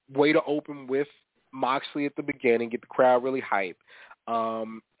 way to open with Moxley at the beginning, get the crowd really hyped.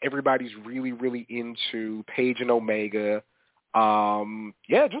 Everybody's really, really into Paige and Omega.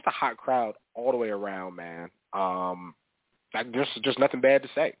 Just a hot crowd all the way around, man. Just nothing bad to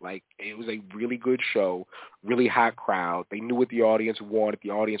say. Like, it was a really good show, really hot crowd. They knew what the audience wanted.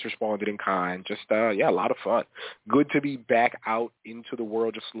 The audience responded in kind. Just, a lot of fun. Good to be back out into the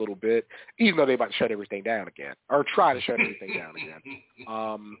world just a little bit, even though they're about to shut everything down again, or try to shut everything down again.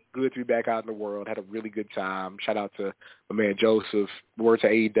 Good to be back out in the world. Had a really good time. Shout out to my man Joseph. Word to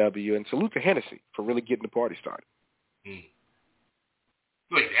AEW, and salute to Hennessy for really getting the party started.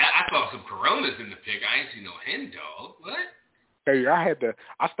 Wait, I saw some Coronas in the pic. I ain't seen no hen dog. What? Hey, I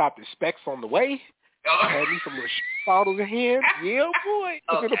stopped at Specs on the way. I had me some little bottles of hen. Yeah, boy.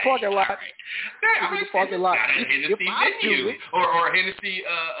 It's in the parking lot. Right. It's in the parking lot. Not a Hennessy venue or a Hennessy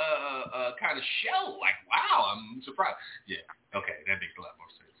kind of show. Like, wow, I'm surprised. Yeah, okay, that makes a lot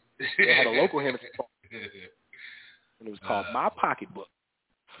more sense. They had a local Hennessy bar, and it was called My Pocketbook.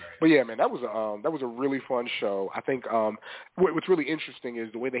 Right. But yeah, man, that was a really fun show. I think what's really interesting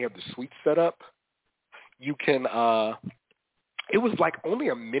is the way they have the suite set up. You can it was like only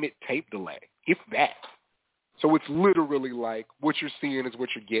a minute tape delay, if that. So it's literally like what you're seeing is what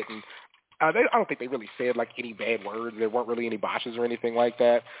you're getting. I don't think they really said like any bad words. There weren't really any botches or anything like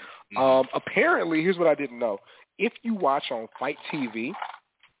that. Apparently, here's what I didn't know. If you watch on Fight TV,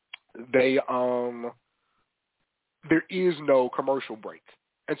 they there is no commercial break.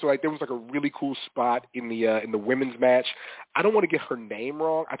 And so, like, there was like a really cool spot in the women's match. I don't want to get her name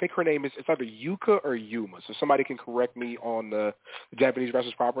wrong. I think her name it's either Yuka or Yuma. So somebody can correct me on the Japanese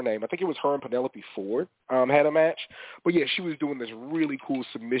wrestler's proper name. I think it was her and Penelope Ford had a match. But yeah, she was doing this really cool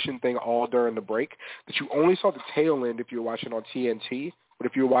submission thing all during the break that you only saw the tail end if you were watching on TNT. But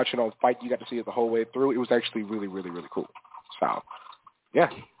if you were watching on Fight, you got to see it the whole way through. It was actually really, really, really cool. So yeah.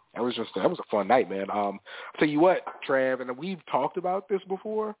 That was a fun night, man. I'll tell you what, Trav, and we've talked about this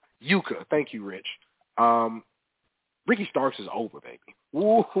before. Yuka, thank you, Rich. Ricky Starks is over, baby.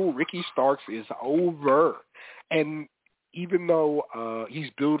 Ooh, Ricky Starks is over. And even though he's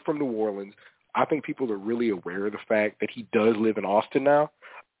billed from New Orleans, I think people are really aware of the fact that he does live in Austin now,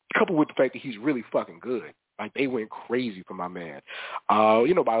 coupled with the fact that he's really fucking good. Like, they went crazy for my man. By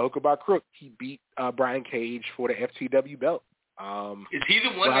hook or by crook, he beat Brian Cage for the FTW belt. Is he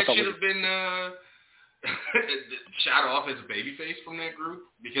the one that should have been shot off as a babyface from that group?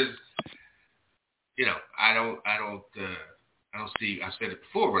 Because I don't see. I said it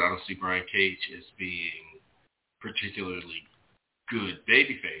before, but I don't see Brian Cage as being particularly good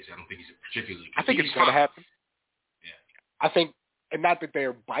babyface. I don't think he's a particularly. I think it's going to happen. Yeah, I think, and not that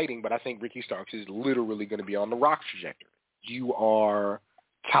they're biting, but I think Ricky Starks is literally going to be on the Rock's trajectory. You are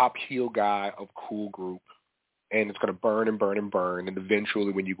top heel guy of cool group. And it's going to burn and burn and burn. And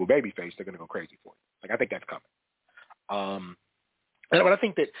eventually when you go babyface, they're going to go crazy for you. Like, I think that's coming. But I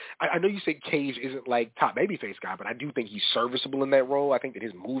think that, I know you say Cage isn't like top babyface guy, but I do think he's serviceable in that role. I think that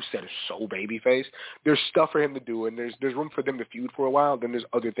his moveset is so babyface. There's stuff for him to do, and there's room for them to feud for a while. Then there's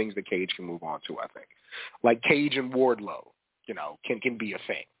other things that Cage can move on to, I think. Like Cage and Wardlow, can be a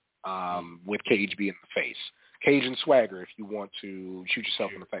thing, with Cage being the face. Cage and Swagger if you want to shoot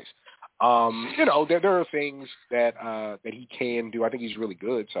yourself in the face. There are things that he can do. I think he's really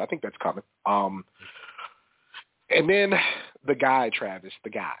good, so I think that's coming. And then the guy, Travis,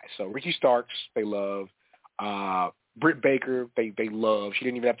 the guy. So Ricky Starks, they love. Britt Baker, they love. She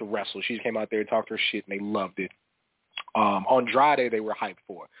didn't even have to wrestle. She just came out there and talked her shit, and they loved it. Andrade, they were hyped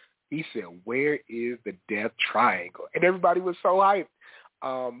for. He said, "Where is the Death Triangle?" And everybody was so hyped.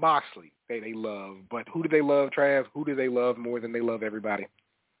 Moxley, they love. But who do they love, Trav? Who do they love more than they love everybody?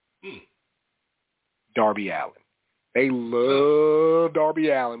 Darby Allin. They love Darby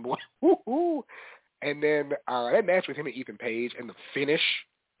Allin, boy. Woo-hoo. And then that match with him and Ethan Page and the finish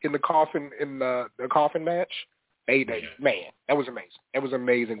in the coffin match. Man, that was amazing. That was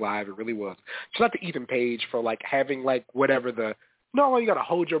amazing live. It really was. Shout out to Ethan Page for like having like whatever you gotta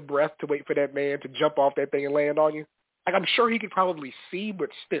hold your breath to wait for that man to jump off that thing and land on you. Like, I'm sure he could probably see, but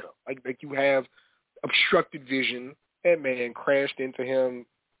still, like you have obstructed vision. That man crashed into him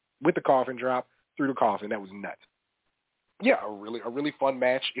with the coffin drop through the coffin. That was nuts. Yeah, a really fun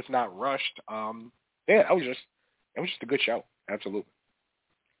match, if not rushed. That was just a good show. Absolutely.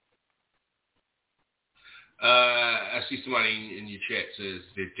 I see somebody in your chat says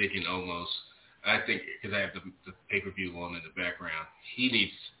they're digging Omos. I think because I have the pay-per-view on in the background, he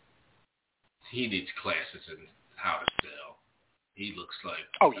needs classes in how to sell. He looks like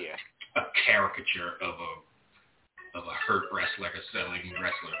a caricature of a hurt wrestler, like a selling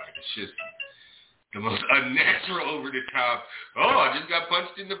wrestler. Like, it's just the most unnatural, over the top. Oh, I just got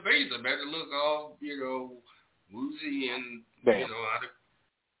punched in the face. I better look all, woozy and out of.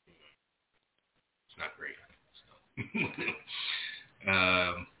 It's not great. So.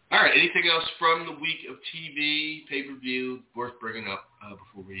 All right. Anything else from the week of TV pay-per-view worth bringing up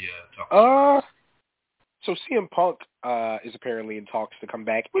before we talk? So CM Punk is apparently in talks to come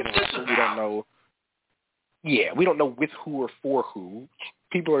back and wrestle. We don't know. Yeah, we don't know with who or for who.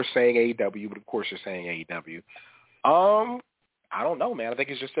 People are saying AEW, but of course they're saying AEW. I don't know, man. I think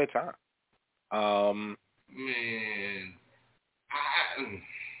it's just that time. Man,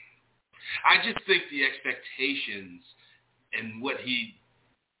 I just think the expectations and what I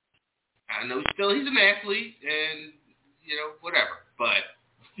know he's an athlete and, whatever, but,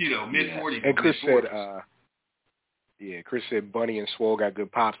 mid-40s. And Chris said, Chris said Bunny and Swole got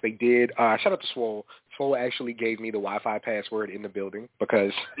good pops. They did. Shout out to Swole. Swole actually gave me the Wi-Fi password in the building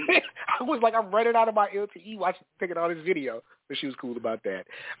because I was like, I'm running out of my LTE taking all this video. But she was cool about that.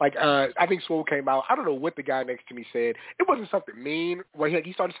 Like, I think Swole came out. I don't know what the guy next to me said. It wasn't something mean. Well,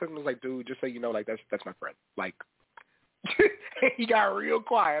 he started saying, was like, dude, just so you know, like, that's my friend. Like, he got real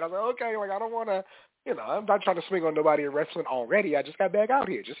quiet. I was like, okay, like, I don't want to, I'm not trying to swing on nobody in wrestling already. I just got back out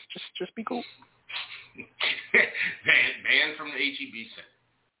here. Just be cool. Man from the HEB set.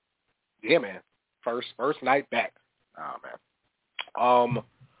 Yeah, man. First night back. Oh man.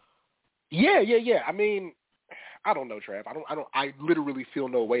 Yeah. I mean, I don't know, Trav. I literally feel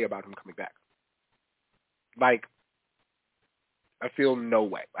no way about him coming back. Like, I feel no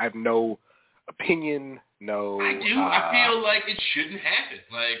way. I have no opinion. No. I do. I feel like it shouldn't happen.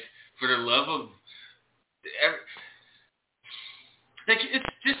 Like, for the love of. Like, it's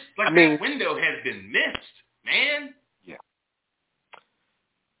just like that window has been missed, man. Yeah.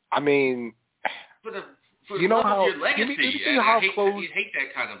 I mean, for the you know love how, of your legacy, how I close, hate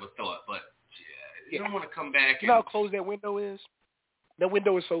that kind of a thought, but you don't want to come back. You know how close that window is? That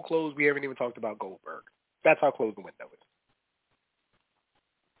window is so close we haven't even talked about Goldberg. That's how close the window is.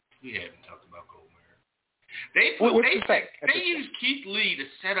 We haven't talked about Goldberg. They used Keith Lee to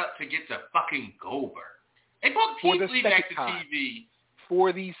set up to get to fucking Goldberg. They brought Keith Lee back to TV.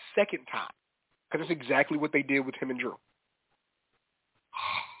 For the second time. Because that's exactly what they did with him and Drew.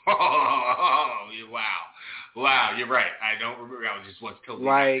 Oh, wow, you're right. I don't remember. I wasn't totally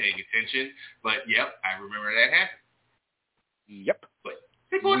not paying attention. But, yep, I remember that happened. Yep. But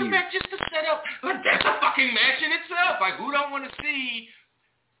they brought him back just to set up. Like, that's a fucking match in itself. Like, who don't want to see,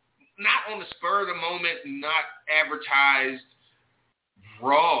 not on the spur of the moment, not advertised,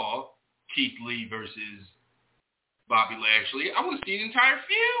 Raw Keith Lee versus Bobby Lashley. I want to see an entire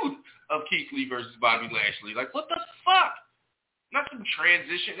feud of Keith Lee versus Bobby Lashley. Like, what the fuck? Not some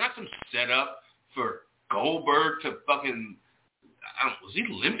transition, not some setup for Goldberg to fucking, I don't know, was he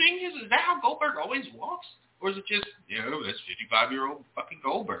limping? Is that how Goldberg always walks? Or is it just, that's 55-year-old fucking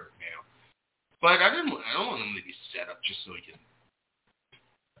Goldberg now? But I don't want him to be set up just so he can.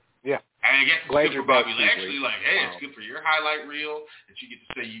 Yeah. I guess it's good for Bobby Lashley. Like, hey, it's good for your highlight reel that you get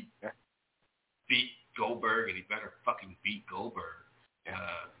to say you beat Goldberg, and he better fucking beat Goldberg.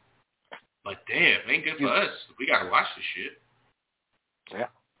 But damn, ain't good for us. We gotta watch this shit. Yeah.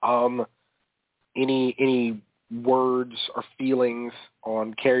 Any words or feelings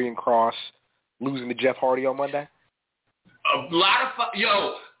on Karrion Kross losing to Jeff Hardy on Monday? A lot of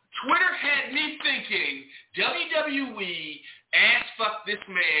Twitter had me thinking WWE ass fucked this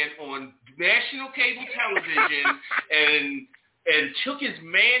man on national cable television and took his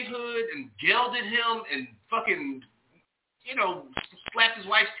manhood and gelded him and fucking, slapped his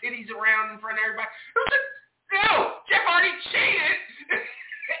wife's titties around in front of everybody. It was like, no, Jeff Hardy cheated,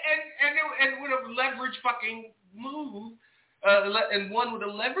 and with a leverage fucking move, and won with a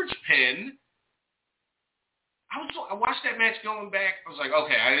leverage pin. I watched that match going back. I was like,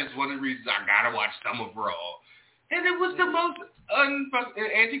 okay, that's one of the reasons I gotta watch some of Raw, and it was the most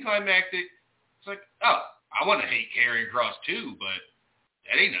anticlimactic. It's like, oh, I want to hate Karrion Kross too, but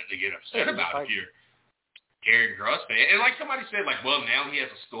that ain't nothing to get upset about if you're Karrion Kross fan. And like somebody said, like, well, now he has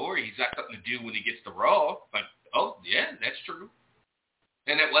a story. He's got something to do when he gets to Raw. Like, oh, yeah, that's true.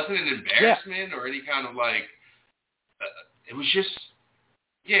 And it wasn't an embarrassment or any kind of like, it was just,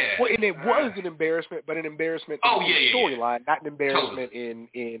 Well, and it was an embarrassment, but an embarrassment in the storyline, not an embarrassment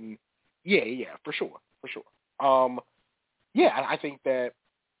in for sure. I think that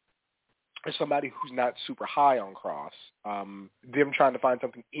as somebody who's not super high on Kross, them trying to find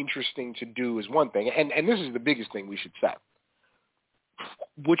something interesting to do is one thing. And this is the biggest thing we should say.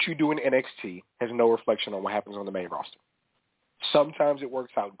 What you do in NXT has no reflection on what happens on the main roster. Sometimes it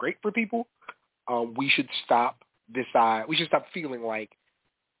works out great for people. We should stop feeling like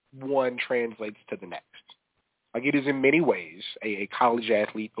one translates to the next. Like, it is in many ways a college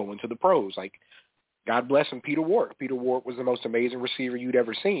athlete going to the pros. Like, God bless him, Peter Ward. Peter Ward was the most amazing receiver you'd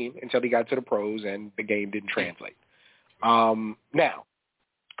ever seen until he got to the pros and the game didn't translate. Now,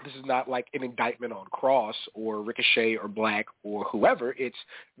 this is not like an indictment on Cross or Ricochet or Black or whoever. It's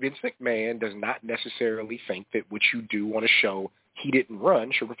Vince McMahon does not necessarily think that what you do on a show he didn't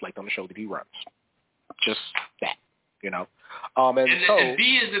run should reflect on the show that he runs. Just that, you know. And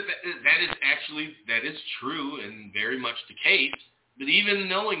B is that is true and very much the case. But even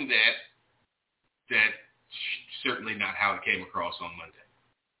knowing that's certainly not how it came across on Monday.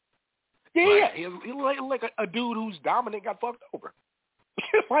 Yeah, like a dude who's dominant got fucked over.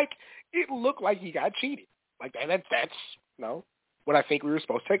 Like, it looked like he got cheated. Like, that's what I think we were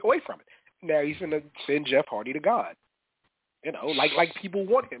supposed to take away from it. Now he's going to send Jeff Hardy to God. You know, like people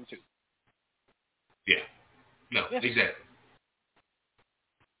want him to. Yeah. No, exactly.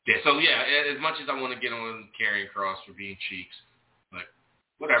 Yeah, so as much as I want to get on Karrion Kross for being cheeks, like,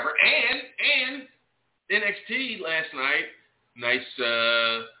 whatever. And NXT last night, nice,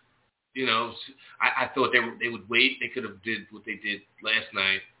 I thought they would wait. They could have did what they did last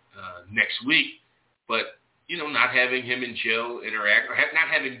night next week, but not having him and Joe interact, or not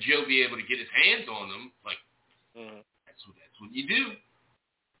having Joe be able to get his hands on them, like that's what you do.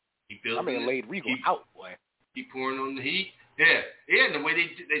 Laid Regal out, boy. Keep pouring on the heat. Yeah, and the way they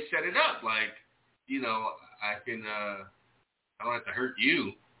set it up, like, I can I don't have to hurt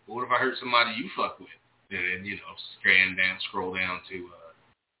you. But what if I hurt somebody you fuck with? And then scroll down to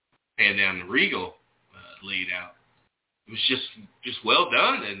hand down the Regal laid out. It was just well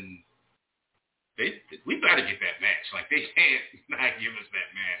done, and we got to get that match. Like, they can't not give us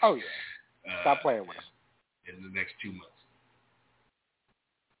that match. Oh yeah, stop playing with us in the next 2 months.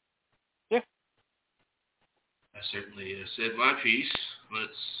 Yeah, I certainly said my piece.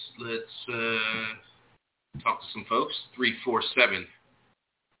 Let's talk to some folks.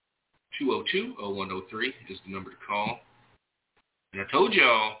 347-202-0103 is the number to call. And I told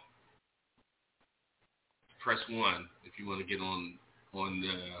y'all, press 1 if you want to get on the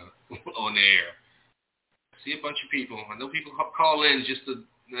air. I see a bunch of people. I know people call in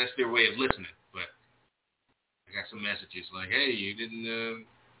that's their way of listening. But I got some messages like, hey, you didn't,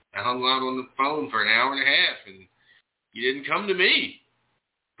 I hung out on the phone for an hour and a half and you didn't come to me.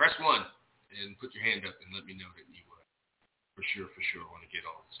 Press 1 and put your hand up and let me know that you for sure want to get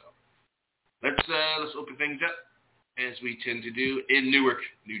on. So let's open things up as we tend to do in Newark,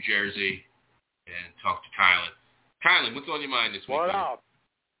 New Jersey, and talk to Kylan. Kylan, what's on your mind this week? What up?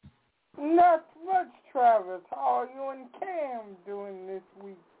 Not much, Travis. How are you and Cam doing this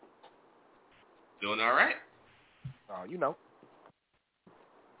week? Doing all right. You know.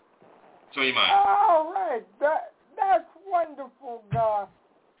 What's on your mind? All right. That's wonderful, guys.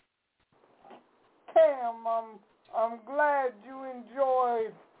 Cam, I'm glad you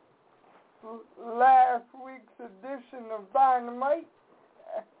enjoyed last week's edition of Dynamite,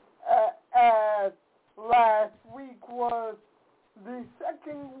 as last week was the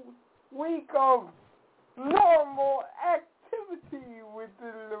second week of normal activity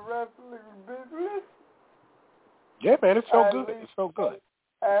within the wrestling business. Yeah, man, it felt good. It felt good.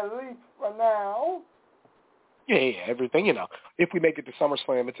 At least for now. Yeah, everything, if we make it to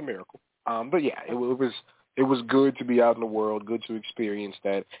SummerSlam, it's a miracle. But yeah, it was good to be out in the world, good to experience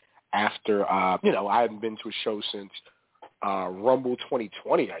that after, I hadn't been to a show since Rumble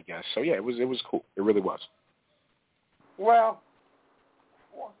 2020, I guess. So yeah, it was cool. It really was. Well,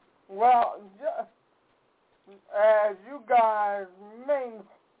 just as you guys mentioned,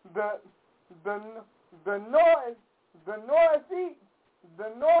 the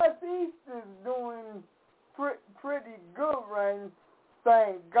Northeast is doing pretty good right now,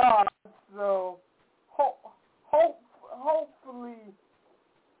 thank God. So hopefully.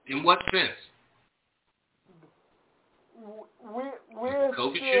 In what sense? We're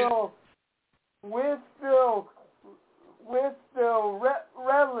still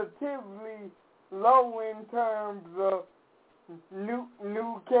relatively low in terms of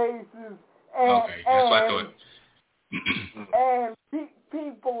new cases, and okay, that's what I thought. And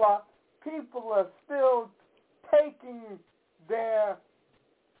people are still taking their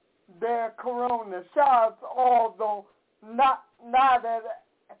corona shots, although not at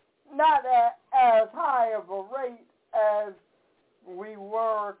as high of a rate as we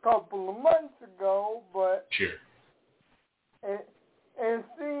were a couple of months ago, but sure. It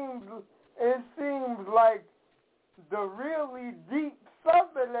seems like the really deep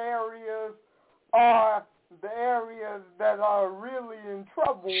southern areas are the areas that are really in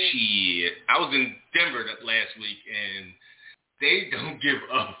trouble. Shit. I was in Denver that last week, and They don't give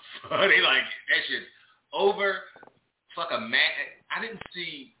up. They like, that shit's over. Fuck a mask. I didn't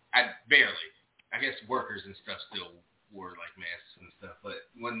see, barely. I guess workers and stuff still wore like masks and stuff,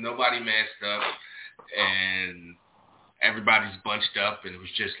 but when nobody masked up and everybody's bunched up and it was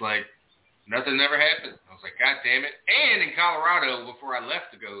just like, nothing ever happened. I was like, God damn it. And in Colorado, before I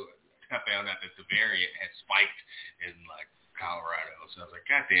left to go, I found out that the variant had spiked in like Colorado. So I was like,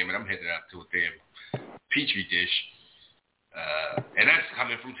 God damn it, I'm headed out to a damn petri dish. And that's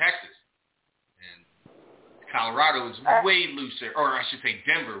coming from Texas. And Colorado is way looser, or I should say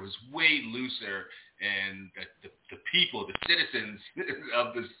Denver was way looser, and the people, the citizens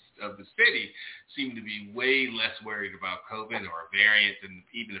of the city seem to be way less worried about COVID or a variant than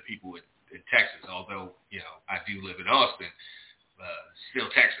even the people in Texas, although, you know, I do live in Austin, still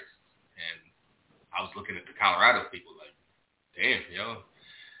Texas. And I was looking at the Colorado people like, damn, y'all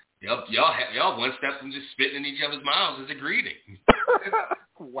one step from just spitting in each other's mouths as a greeting.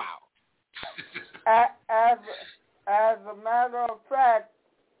 Wow. As a matter of fact,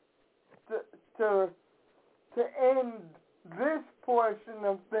 to end this portion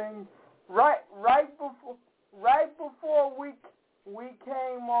of things, right before we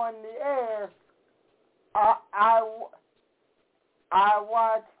came on the air, I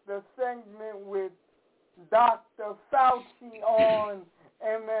watched the segment with Dr. Fauci on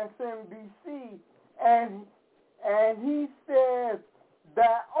MSNBC, and he said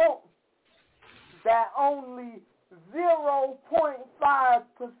that only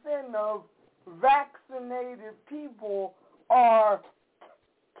 0.5% of vaccinated people are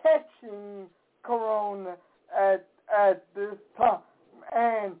catching corona at this time,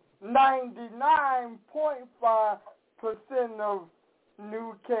 and 99.5% of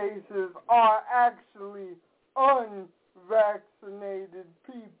new cases are actually unvaccinated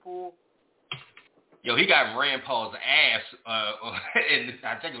people. Yo, he got Rand Paul's ass, and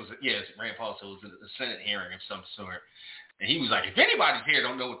I think it was, Rand Paul, so it was a Senate hearing of some sort. And he was like, if anybody's here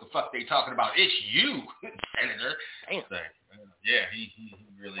don't know what the fuck they talking about, it's you, Senator. Damn. So, yeah, he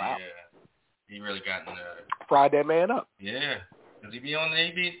really, wow. He really got in fried that man up. Yeah, because he be on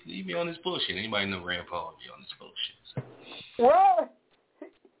this bullshit. Anybody know Rand Paul be on this bullshit? So. Well,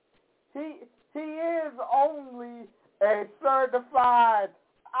 he is only a certified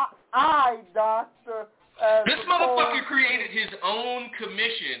eye doctor. This motherfucker created his own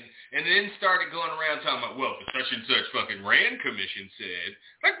commission and then started going around talking about, well, the such and such fucking Rand commission said.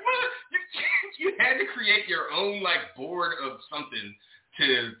 Like, what? You had to create your own, like, board of something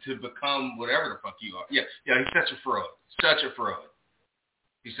to become whatever the fuck you are. Yeah, he's such a fraud.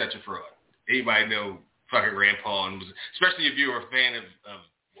 He's such a fraud. Anybody know fucking Rand Paul, and especially if you're a fan of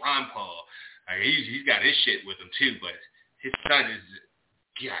Ron Paul. He's got his shit with him too, but his son is,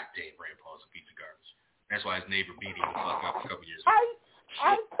 goddamn, Rand Paul's a piece of garbage. That's why his neighbor beat him the fuck up a couple years ago.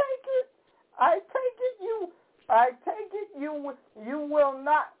 I take it you will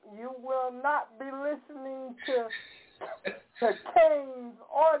not be listening to Kane's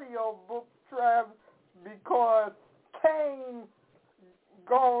audio book, Trev, because Kane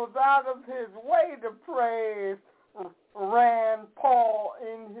goes out of his way to praise Rand Paul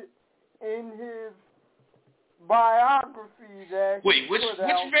in his biography that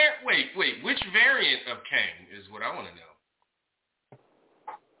which variant of Kane is what I want to know.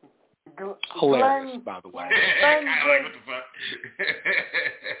 Hilarious, by the way. Kyle, like, what the fuck?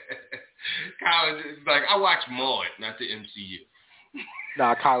 Kyle is like, I watch Maud, not the MCU.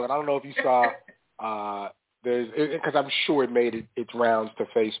 Nah, Colin, I don't know if you saw, because I'm sure it made its rounds to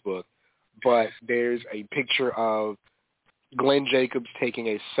Facebook, but there's a picture of Glenn Jacobs taking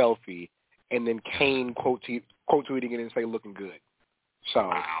a selfie, and then Kane quote tweeting it and say, looking good. So,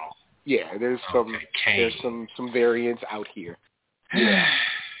 wow. Yeah, there's some variants out here. Yeah.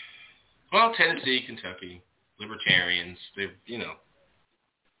 Well, Tennessee, Kentucky, libertarians, they, you know.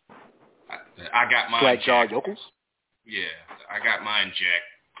 I got mine. Black Jaw Yokels? Yeah, I got mine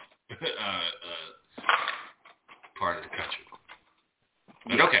jacked. Part of the country.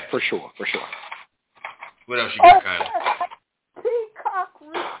 But yeah, okay. For sure. What else you got, Kyle? Peacock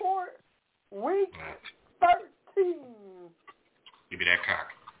Report, week 13. Give me that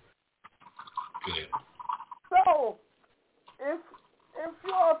cock. Good. So, if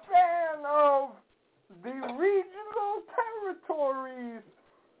you're a fan of the regional territories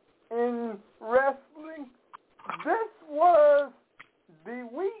in wrestling, this was the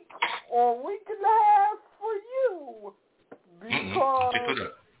week or week and a half for you, because They put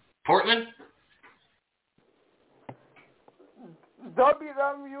up Portland?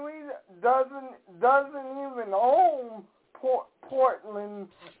 WWE doesn't even own Portland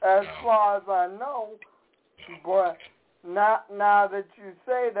as far as I know, but now that you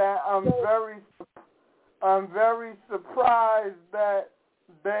say that, I'm very surprised that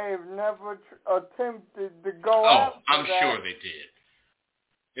they've never attempted to go after I'm that. sure they did.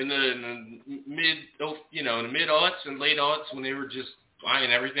 In the mid aughts and late aughts, when they were just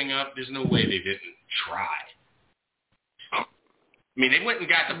buying everything up, there's no way they didn't try. I mean, they went and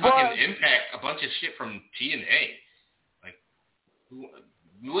got the fucking Impact, a bunch of shit from TNA. Like,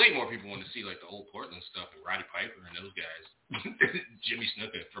 way more people want to see like the old Portland stuff and Roddy Piper and those guys, Jimmy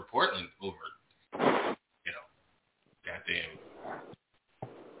Snuka for Portland over, goddamn.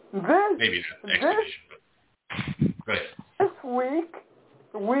 Maybe not Expedition, but go ahead. This week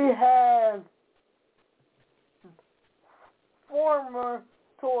we had former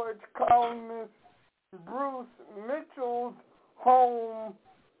Torch columnist Bruce Mitchell's home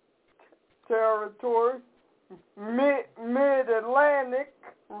territory, Mid-Atlantic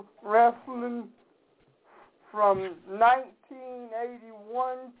Wrestling, from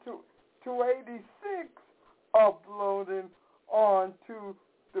 1981 to 86, uploaded onto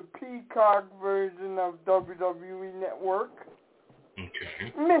the Peacock version of WWE Network.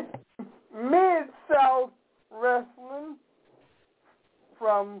 Okay. Mid-South Wrestling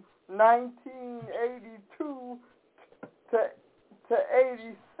from 1982 to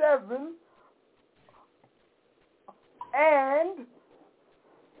 87, and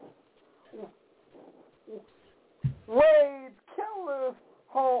Wade Keller's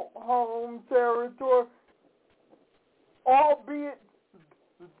home territory, albeit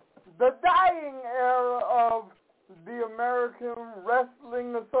the dying era of the American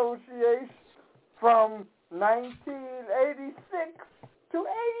Wrestling Association from 1986 to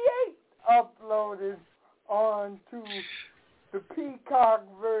 88, uploaded onto the Peacock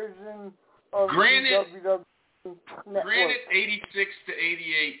version of the WWE Network. Granted, 86 to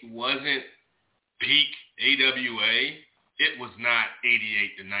 88 wasn't peak AWA. It was not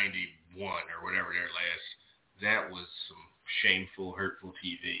 88 to 91 or whatever their last. That was some shameful, hurtful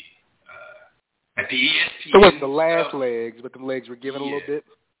TV. At the ESPN. It wasn't the last legs, but the legs were given a little bit.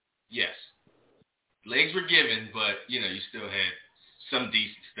 Yes. Legs were given, but, you still had some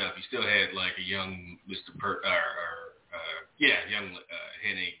decent stuff. You still had, like, a young Mr. young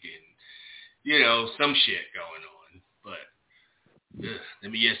Hennig and, some shit going on. But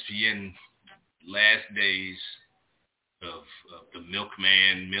them ESPN last days of the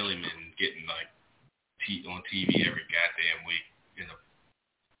Milkman, Milliman getting, like, on TV every goddamn week,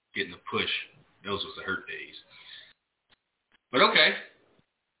 getting a push. Those was the hurt days. But okay.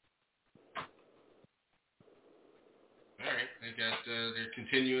 All right. They're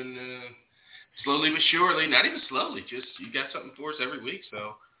continuing slowly but surely. Not even slowly. Just you got something for us every week,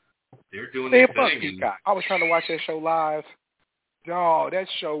 so they're doing their thing. Peacock. I was trying to watch that show live. Dog, that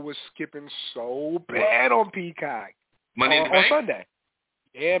show was skipping so bad on Peacock. Money in the Bank? On Sunday.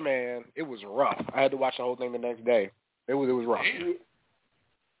 Yeah, man. It was rough. I had to watch the whole thing the next day. It was rough. Damn.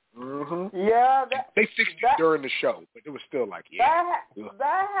 Mm-hmm. Yeah, they fixed it during the show, but it was still like, yeah.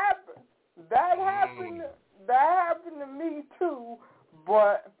 That happened to me too,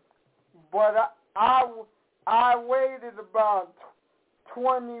 but I waited about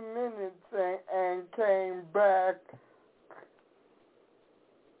 20 minutes and came back.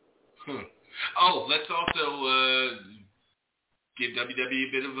 Oh, let's also give WWE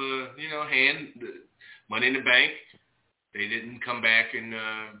a bit of a hand. Money in the Bank. They didn't come back and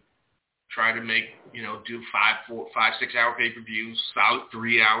try to make, do 5-6 hour pay-per-views, solid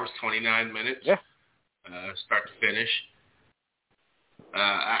 3 hours, 29 minutes, start to finish.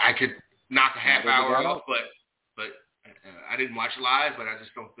 I could knock a half hour off, but I didn't watch live, but I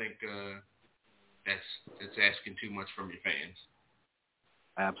just don't think that's asking too much from your fans.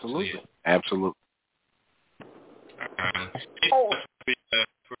 Absolutely. So, yeah. Absolutely.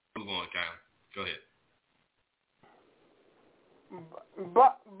 Move on, Kyle. Go ahead.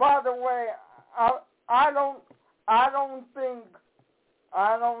 But by the way, I don't think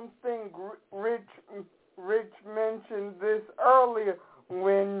Rich mentioned this earlier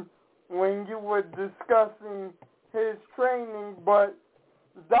when you were discussing his training, but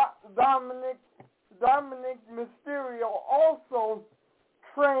Dominic Mysterio also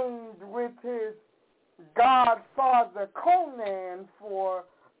trained with his godfather Conan for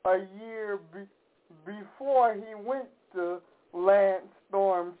a year before he went to Lance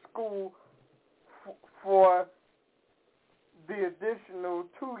Storm School for the additional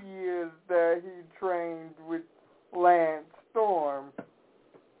 2 years that he trained with Lance Storm.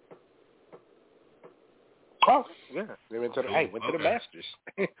 Oh, yeah. They went to the Masters.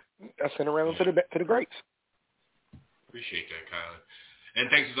 I sent around to the greats. Appreciate that, Kyler. And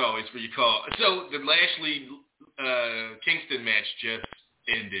thanks as always for your call. So the Lashley Kingston match just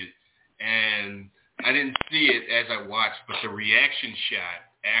ended, and I didn't see it as I watched, but the reaction shot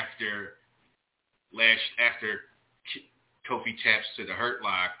after Kofi taps to the Hurt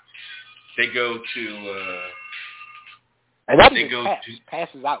Lock, they go to and that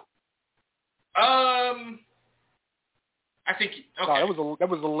passes out. I think okay. No, that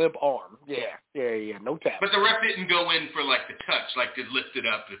was a limp arm. Yeah, no tap. But the ref didn't go in for like the touch, like to lift it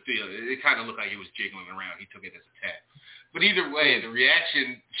up to feel it. It kind of looked like he was jiggling around. He took it as a tap. But either way, the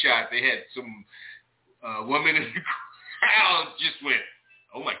reaction shot, they had some woman in the crowd just went,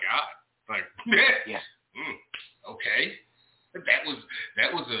 "Oh my God!" Like, yeah, okay. That was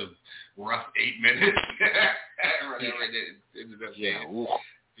a rough 8 minutes. Whatever it ended up being. It was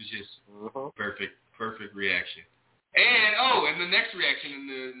just perfect reaction. And the next reaction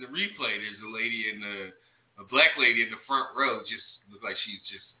in the replay, there's a black lady in the front row, just looked like she's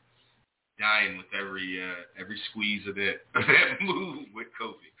just dying with every squeeze of that move with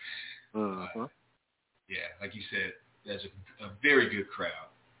Kofi. Yeah, like you said, that's a very good crowd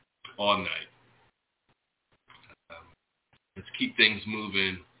all night. Let's keep things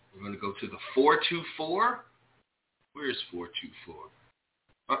moving. We're going to go to the 424. Where's 424?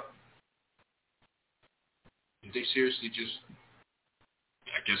 Did they seriously just...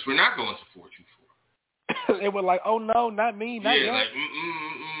 I guess we're not going to 424. They were like, oh, no, not me, not yet. Yeah, like,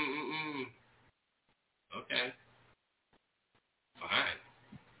 Okay. Fine.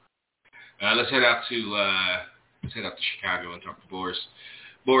 Let's head out to Chicago and talk to Boris.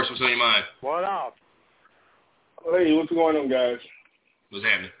 Boris, what's on your mind? What up? Hey, what's going on, guys? What's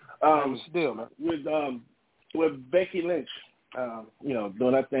happening? Still, man. With Becky Lynch,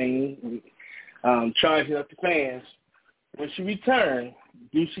 doing her thing, charging up the fans. When she returns,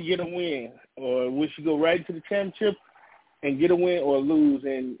 do she get a win, or will she go right into the championship and get a win, or lose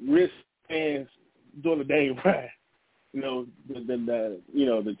and risk fans doing the dang right? The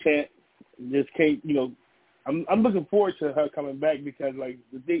chant just can't. I'm looking forward to her coming back because like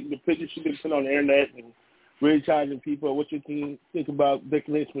the pictures she's been putting on the internet and really charging people. What you think about Becky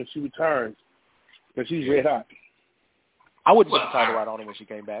Lynch when she returns? Because she's red hot. I wouldn't put the title right on her when she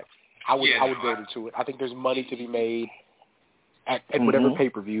came back. I would build her to it. I think there's money to be made at whatever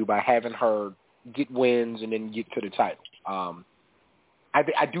pay-per-view by having her get wins and then get to the title.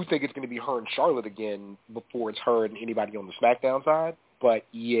 I do think it's going to be her and Charlotte again before it's her and anybody on the SmackDown side. But,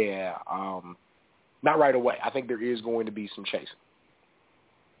 yeah, not right away. I think there is going to be some chasing.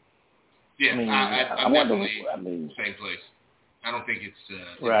 Yeah, I'm definitely same place. I don't think it's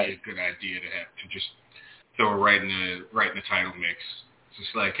a good idea to just throw her right in the title mix. It's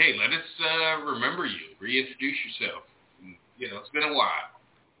just like, hey, let us remember you, reintroduce yourself. And, it's been a while.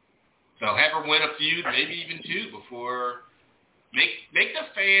 So have her win a feud, maybe even two, before make the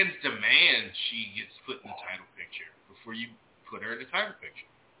fans demand she gets put in the title picture before you put her in the title picture.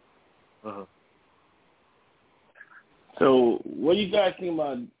 Uh-huh. So, what do you guys think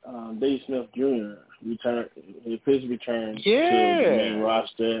about Dave Smith Jr. his return to the main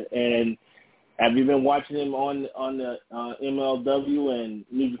roster? And have you been watching him on the MLW and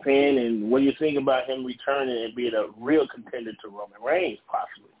New Japan? And what do you think about him returning and being a real contender to Roman Reigns,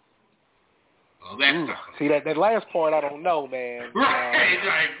 possibly? Well, that's see that last part, I don't know, man. Right.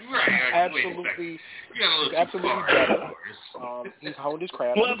 Absolutely, he's honed his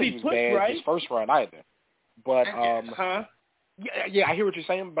craft. Well, I don't think he was bad his first run either. But yeah, I hear what you're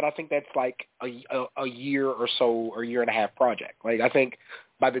saying, but I think that's like a year or so, or year and a half project. Like I think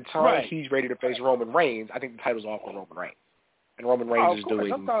by the time he's ready to face Roman Reigns, I think the title's off for Roman Reigns, and Roman Reigns is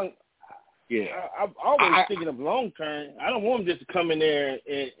doing. I'm always thinking of long term. I don't want him just to come in there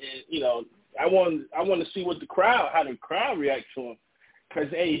and I want to see how the crowd reacts to him, because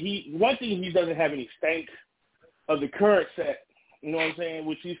one thing, he doesn't have any stank of the current set. You know what I'm saying?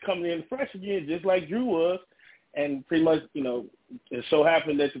 Which he's coming in fresh again, just like Drew was. And pretty much, it so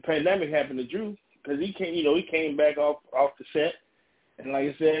happened that the pandemic happened to Drew, because he came back off the set. And like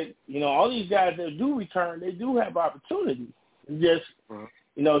I said, all these guys that do return, they do have opportunities. It's just,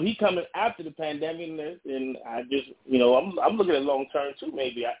 he coming after the pandemic, and I just, I'm looking at long term too,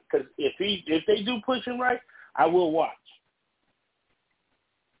 maybe, because if they do push him right, I will watch.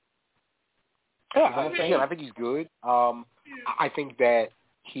 Yeah, I think he's good. I think that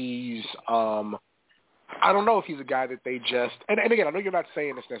he's I don't know if he's a guy that they just and again, I know you're not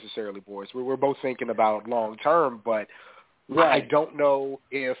saying this necessarily, Boris. We're both thinking about long term, but I don't know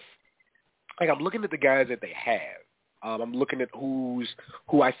if I'm looking at the guys that they have. I'm looking at who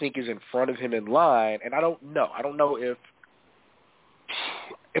I think is in front of him in line, and I don't know. I don't know if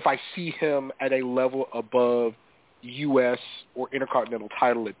I see him at a level above U.S. or Intercontinental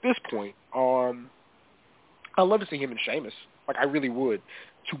title at this point. I'd love to see him and Sheamus. Like, I really would.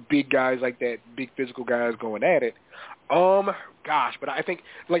 Two big guys like that, big physical guys going at it. Gosh, but I think,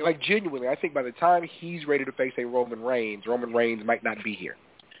 like genuinely, I think by the time he's ready to face a Roman Reigns might not be here.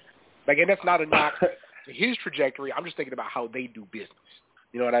 Like, and that's not a knock to his trajectory. I'm just thinking about how they do business.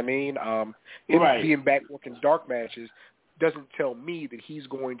 You know what I mean? Him being back working dark matches doesn't tell me that he's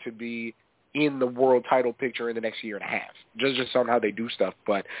going to be in the world title picture in the next year and a half. Just on how they do stuff.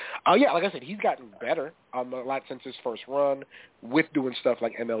 But, yeah, like I said, he's gotten better a lot since his first run with doing stuff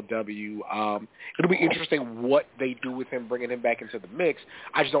like MLW. It'll be interesting what they do with him, bringing him back into the mix.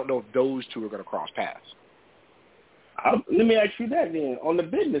 I just don't know if those two are going to cross paths. Let me ask you that then. On the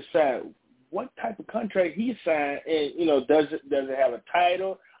business side, what type of contract he signed, and, you know, does it have a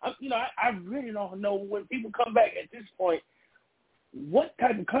title? I really don't know when people come back at this point. What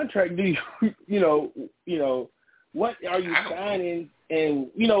type of contract do you what are you signing? And,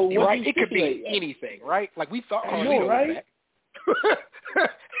 what right? It could be anything, right? Like, we thought Carlito was back.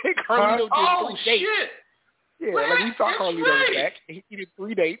 Carlito did 3 dates. Shit. Yeah, what? like, we thought That's Carlito was back. He did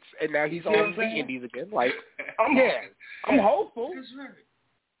 3 dates, and now he's on the Indies again. Like, I'm hopeful. That's right.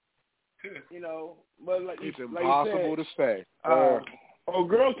 But like it's you impossible said, to say.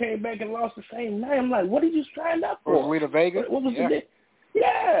 Girl came back and lost the same night. I'm like, what did you sign up for? Rita Vega? What was the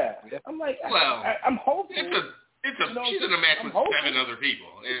Yeah. I'm like, well, I'm hopeful. She's in a match with 7 other people.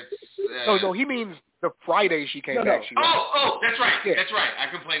 It's, no, he means the Friday she came back. She that's right. Yeah. That's right.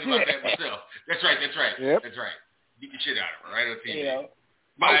 I complained about that myself. That's right. Yep. That's right. Beat the shit out of her right on TV.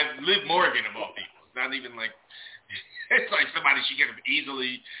 By Liv Morgan of all people. It's not even like it's like somebody she could have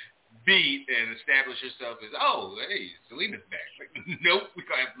easily beat and establish herself as, hey, Selena's back. Like, nope, we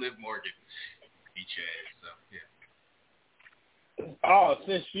can't have Liv Morgan beat your ass. So yeah.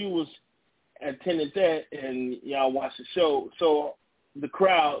 Since you was attended that and y'all watched the show, so the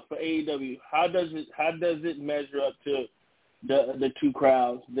crowd for AEW, how does it measure up to the 2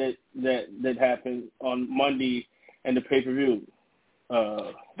 crowds that happened on Monday and the pay-per-view?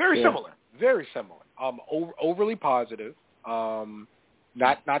 Very similar. Overly positive.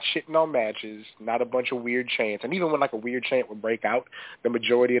 Not shitting on matches, not a bunch of weird chants. And even when like a weird chant would break out, the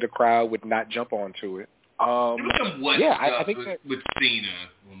majority of the crowd would not jump onto it. There was some what stuff I think with Cena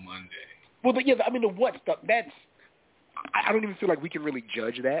on Monday. Well, the what stuff, that's, I don't even feel like we can really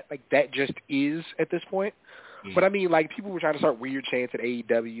judge that. Like, that just is at this point. Mm-hmm. But, I mean, like, people were trying to start weird chants at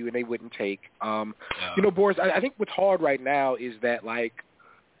AEW, and they wouldn't take. Boris, I think what's hard right now is that, like,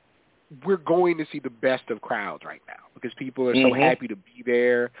 we're going to see the best of crowds right now because people are so happy to be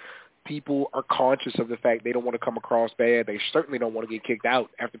there. People are conscious of the fact they don't want to come across bad. They certainly don't want to get kicked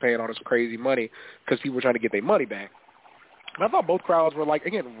out after paying all this crazy money because people are trying to get their money back. And I thought both crowds were, like,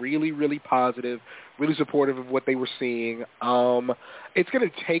 again, really, really positive, really supportive of what they were seeing. It's going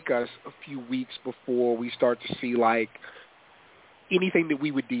to take us a few weeks before we start to see, like, anything that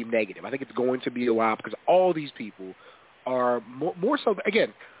we would deem negative. I think it's going to be a while because all these people are more so,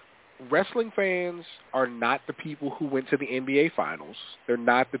 again, wrestling fans are not the people who went to the NBA Finals. They're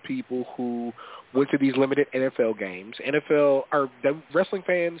not the people who went to these limited NFL games. Wrestling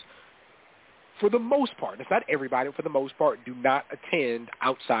fans, for the most part, it's not everybody, but for the most part, do not attend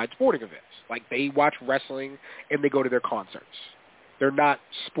outside sporting events. Like, they watch wrestling and they go to their concerts. They're not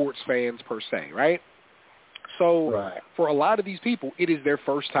sports fans per se, right? So for a lot of these people, it is their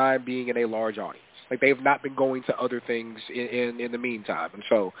first time being in a large audience. Like, they have not been going to other things in the meantime. And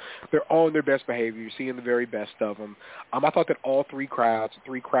so they're on their best behavior. You're seeing the very best of them. I thought that all three crowds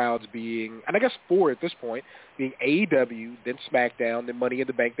being, and I guess 4 at this point, being AEW, then SmackDown, then Money in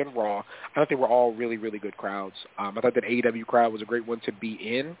the Bank, then Raw, I thought they were all really, really good crowds. I thought that AEW crowd was a great one to be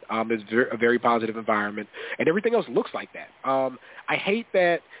in. It's a very positive environment. And everything else looks like that. I hate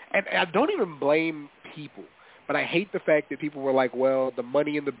that, and I don't even blame people, but I hate the fact that people were like, well, the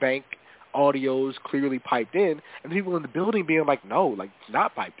Money in the Bank audio's clearly piped in, and the people in the building being like, no, like, it's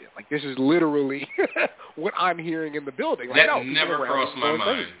not piped in. Like, this is literally what I'm hearing in the building. Like, that never crossed my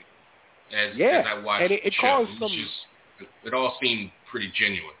mind as I watched and it caused it all seemed pretty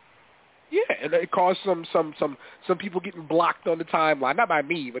genuine. Yeah, and it caused some people getting blocked on the timeline. Not by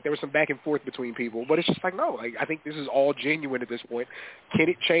me, but there was some back and forth between people. But it's just like, no, like, I think this is all genuine at this point. Can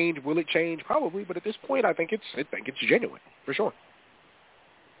it change? Will it change? Probably. But at this point, I think it's genuine, for sure.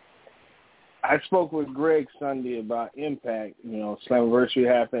 I spoke with Greg Sunday about Impact. Slammiversary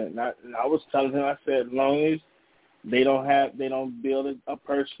happened. And I was telling him, I said, as long as they don't build a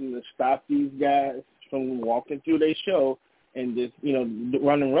person to stop these guys from walking through their show and just,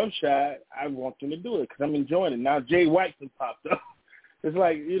 running roughshod, I want them to do it because I'm enjoying it. Now Jay White has popped up. It's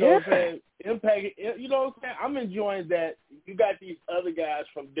like, what I'm saying? Impact, what I'm saying? I'm enjoying that you got these other guys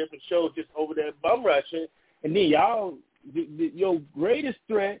from different shows just over there bum rushing, And then y'all, your greatest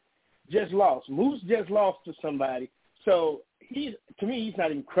threat just lost. Moose just lost to somebody. So to me, he's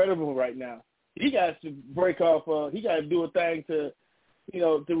not incredible right now. He got to break off. He got to do a thing to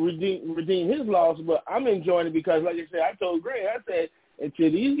redeem his loss. But I'm enjoying it because, like I said, I told Greg, I said,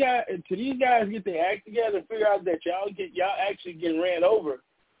 until these guys get their act together and figure out that y'all actually getting ran over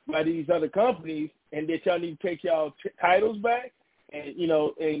by these other companies, and that y'all need to take y'all titles back, and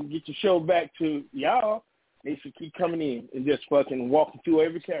and get your show back to y'all, they should keep coming in and just fucking walking through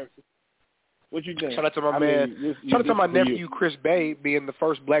every character. What you think? Shout out to my man. Shout out to my nephew Chris Bay being the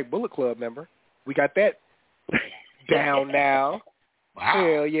first Black Bullet Club member. We got that down now. Wow.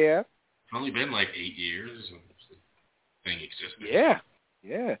 Hell yeah. It's only been like 8 years since the thing existed.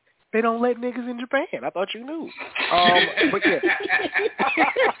 Yeah. They don't let niggas in Japan. I thought you knew. But yeah.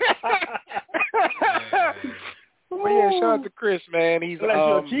 But yeah, shout out to Chris, man. He's like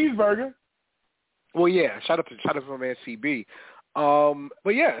your cheeseburger. Well, yeah. Shout out to my man CB.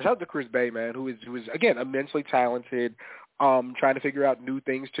 But yeah, shout out to Chris Bay, man, who is again immensely talented, trying to figure out new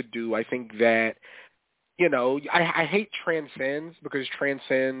things to do. I think that, I hate Transcends because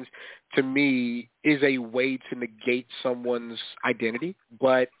Transcends to me is a way to negate someone's identity,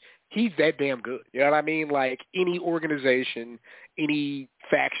 but he's that damn good. You know what I mean? Like any organization, any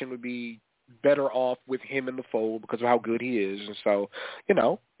faction would be better off with him in the fold because of how good he is. And so,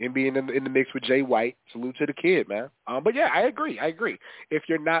 him being in the mix with Jay White, salute to the kid, man. But yeah, I agree. If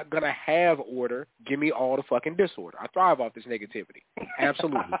you're not going to have order, give me all the fucking disorder. I thrive off this negativity.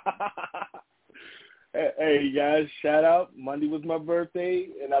 Absolutely. Hey, guys, shout out. Monday was my birthday,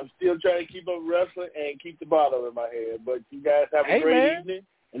 and I'm still trying to keep up wrestling and keep the bottle in my head. But you guys have a great evening.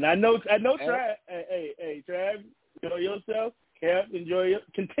 And I know, Trav, hey, Trav, enjoy yourself. Cap,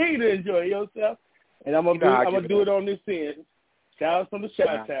 continue to enjoy yourself. And I'm gonna do it on this end. Shout out from the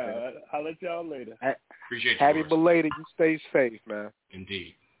Shot Town. I'll let y'all later. Appreciate you. Happy belated. You stay safe, man.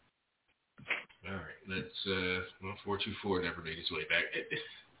 Indeed. All right, let's 424 never made his way back. Is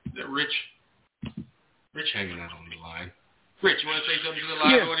that Rich hanging out on the line? Rich, you want to say something to the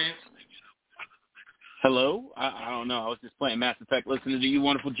live audience? Hello? I don't know. I was just playing Mass Effect, listening to you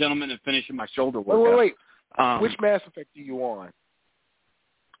wonderful gentlemen, and finishing my shoulder workout. Wait. Which Mass Effect are you on?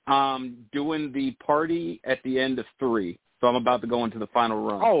 Doing the party at the end of 3. So I'm about to go into the final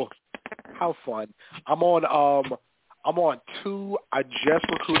run. Oh, how fun. I'm on 2. I just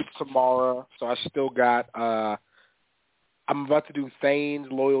recruited Samara, so I still got I'm about to do Thane's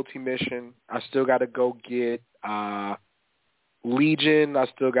loyalty mission. I still got to go get Legion. I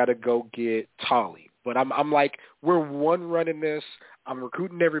still got to go get Tali. But I'm like, we're one running this. I'm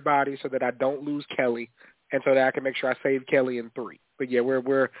recruiting everybody so that I don't lose Kelly, and so that I can make sure I save Kelly in 3. But yeah,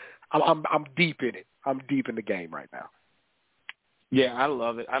 I'm deep in it. I'm deep in the game right now. Yeah, I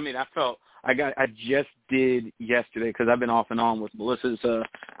love it. I mean, I just did yesterday because I've been off and on with Melissa's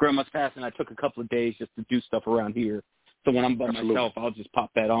grandma's passing. I took a couple of days just to do stuff around here. So when I'm by myself, I'll just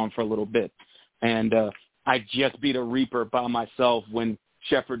pop that on for a little bit. And I just beat a Reaper by myself when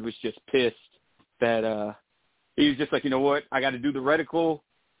Shepard was just pissed that he was just like, you know what, I got to do the reticle,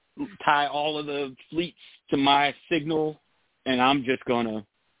 tie all of the fleets to my signal, and I'm just going to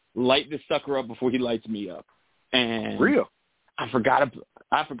light this sucker up before he lights me up. And real. I forgot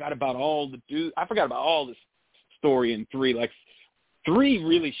about all this story in 3. Like 3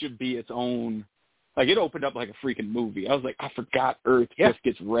 really should be its own. Like it opened up like a freaking movie. I was like, I forgot Earth just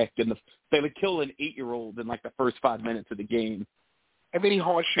gets wrecked, and they like kill an 8-year-old in like the first 5 minutes of the game, and then he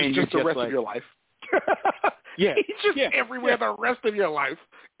haunts you just the rest of your life. Yeah, he's just everywhere the rest of your life.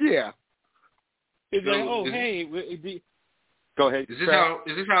 Yeah. It's like, hey, go ahead. Is this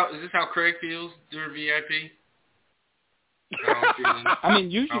how Craig feels during VIP? I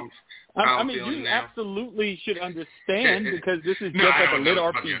mean, you absolutely should understand because this is just like a lit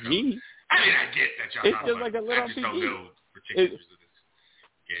RPG. I mean, I get that y'all. It's just like a lit RPG. I just don't know particulars of this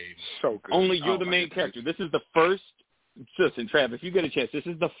game. So good. Only you're the main character. This is the first. Listen, Trav, if you get a chance, this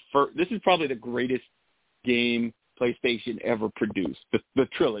is probably the greatest game PlayStation ever produced. The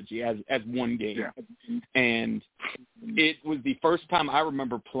trilogy as one game, and it was the first time I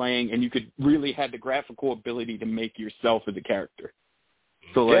remember playing, and you could really have the graphical ability to make yourself as a character.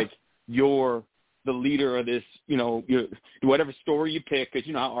 So like you're the leader of this, whatever story you pick, because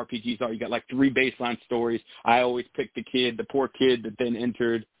you know how RPGs are. You got like 3 baseline stories. I always picked the poor kid that then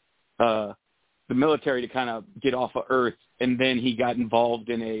entered the military to kind of get off of Earth, and then he got involved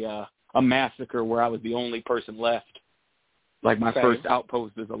in a massacre where I was the only person left, like my first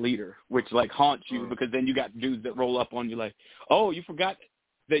outpost as a leader, which like haunts you because then you got dudes that roll up on you like, oh, you forgot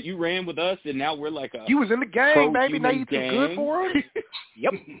that you ran with us, and now we're like you was in the gang, baby. Now you too good for him.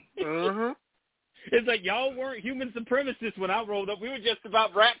 Yep. It's It's like y'all weren't human supremacists when I rolled up. We were just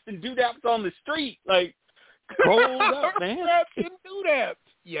about raps and doodaps on the street. Like, hold up, man. Raps and doodaps.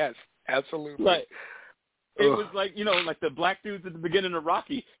 Yes, absolutely. Like, it was like, like the black dudes at the beginning of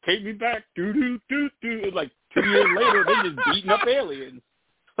Rocky. Take me back, doo-doo-doo-doo. Like 2 years later, they just beating up aliens.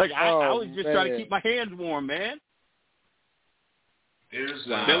 Like, I was just trying to keep my hands warm, man. They're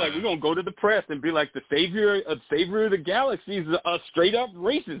like, we're going to go to the press and be like, the savior of the galaxy is a straight-up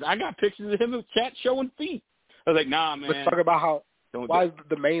racist. I got pictures of him in chat showing feet. I was like, nah, man. Let's talk about how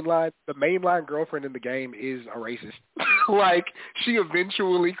the mainline girlfriend in the game is a racist. Like, she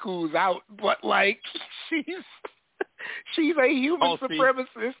eventually cools out, but, like, she's a human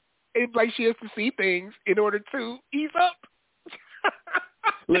supremacist. It's like she has to see things in order to ease up.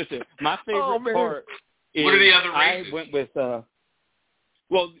 Listen, my favorite part is what are the other races? I went with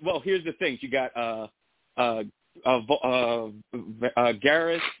well, here's the thing. You got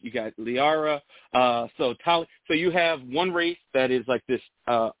Garrus, you got Liara, so you have one race that is like this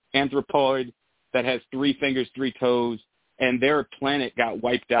anthropoid that has 3 fingers, 3 toes, and their planet got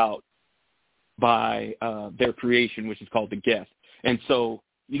wiped out by their creation, which is called the Geth. And so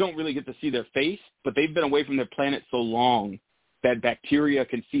you don't really get to see their face, but they've been away from their planet so long that bacteria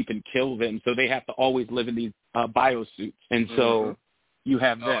can seep and kill them, so they have to always live in these biosuits. And so you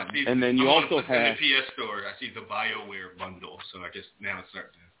have them. And then you also have... In the PS store, I see the BioWare bundle, so I guess now it's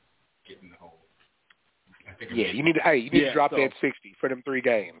starting to get in the hole. I think you need to drop that 60 for them 3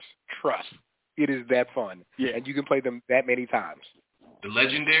 games. Trust. It is that fun. Yeah. And you can play them that many times. The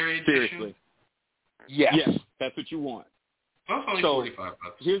Legendary Edition? Seriously. Yes. That's what you want. Well, it's only $45.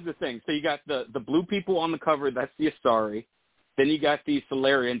 Here's the thing. So you got the blue people on the cover. That's the Asari. Then you got these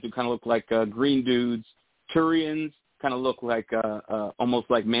Solarians who kind of look like green dudes. Turians kind of look like almost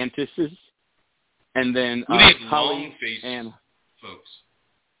like mantises. And then long face and folks.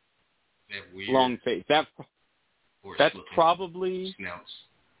 They have weird long face. That's probably snouts.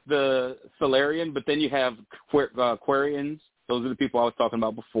 The Solarian, but then you have Quarians. Those are the people I was talking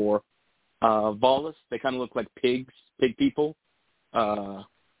about before. Volus, they kind of look like pig people.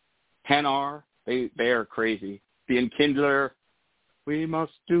 Hanar, they are crazy. The Enkindler, we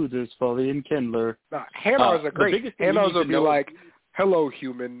must do this for the Enkindler. Hanars are great. Hanars will be like, hello,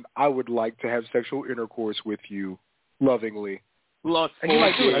 human, I would like to have sexual intercourse with you lovingly. And you're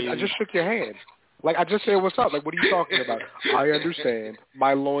like, dude, I just shook your hand. Like, I just said, what's up? Like, what are you talking about? I understand.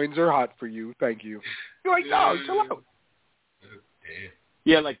 My loins are hot for you. Thank you. You're like, no, chill out.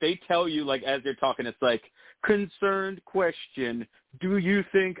 Yeah, like they tell you, like as they're talking, it's like, concerned question, do you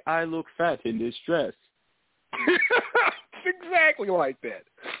think I look fat in this dress? It's exactly like that.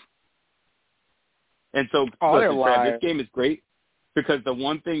 And so, listen, Trav, this game is great because the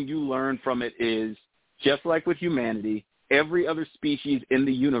one thing you learn from it is, just like with humanity, every other species in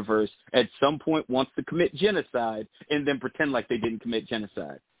the universe at some point wants to commit genocide and then pretend like they didn't commit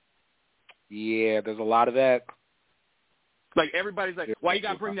genocide. Yeah, there's a lot of that. Like, everybody's like, why you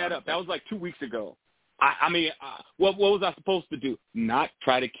got to bring that up? That was like 2 weeks ago. I mean, what was I supposed to do? Not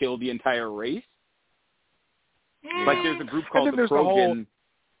try to kill the entire race? Like, there's a group called the Krogan.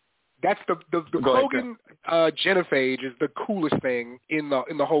 That's the Krogan genophage is the coolest thing in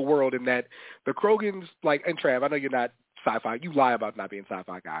the whole world, in that the Krogans, like, and Trav, I know you're not sci-fi. You lie about not being a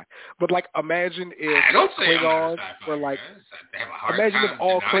sci-fi guy. But, like, imagine if Klingons were, like, imagine if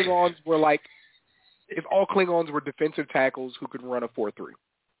all Klingons were, like, if all Klingons were defensive tackles who could run a 4-3.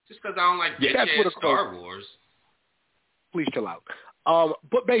 Just because I don't like bitch-ass Star Wars. Please chill out.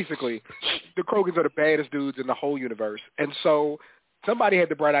 But basically, the Krogans are the baddest dudes in the whole universe. And so somebody had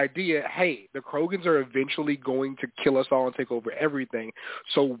the bright idea, hey, the Krogans are eventually going to kill us all and take over everything.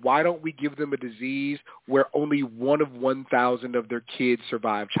 So why don't we give them a disease where only 1 of 1,000 of their kids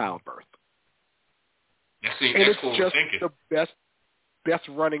survive childbirth? And it's just the best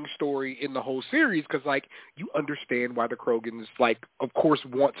running story in the whole series, because, like, you understand why the Krogans, like, of course,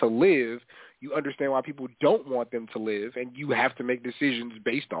 want to live. You understand why people don't want them to live, and you have to make decisions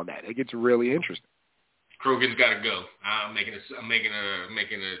based on that. It gets really interesting. Krogan's got to go. I'm making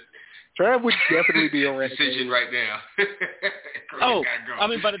a Trav would definitely be a decision right now. Oh, go. I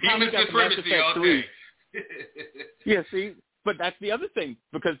mean, by the time we got to Mass Effect 3, yeah, see, but that's the other thing,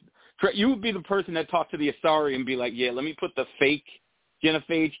 because you would be the person that talked to the Asari and be like, yeah, let me put the fake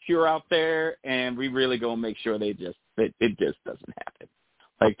genophage cure out there, and we really gonna make sure it just doesn't happen.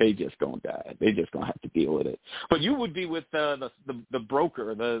 Like, they just gonna die. They just gonna have to deal with it. But you would be with the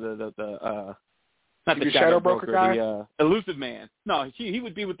broker, not the shadow broker guy, the elusive man. No, he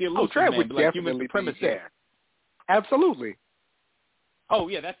would be with the elusive man, would like human supremacy. There. Absolutely. Oh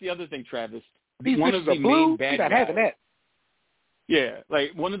yeah, that's the other thing, Travis. These one of the blue, main bad guys. Having that. Yeah,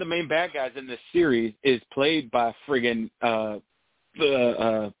 like one of the main bad guys in this series is played by friggin'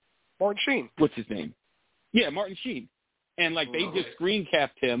 Martin Sheen. What's his name? Yeah, Martin Sheen. And like they just screen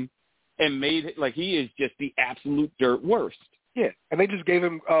capped him and made it like he is just the absolute dirt worst. Yeah, and they just gave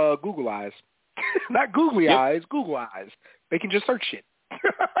him Google eyes. Not googly eyes, Google eyes. They can just search it.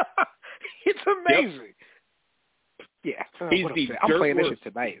 It's amazing. Yep. Yeah. I'm playing this shit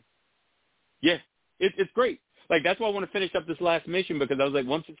tonight. Yeah, it's great. Like, that's why I want to finish up this last mission, because I was like,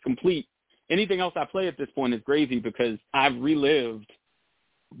 once it's complete, anything else I play at this point is gravy, because I've relived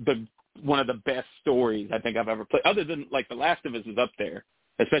one of the best stories I think I've ever played. Other than, like, The Last of Us is up there,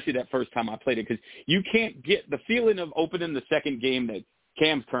 especially that first time I played it, because you can't get the feeling of opening the second game that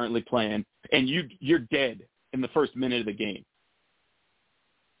Cam's currently playing, and you're dead in the first minute of the game.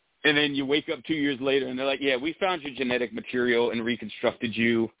 And then you wake up 2 years later, and they're like, yeah, we found your genetic material and reconstructed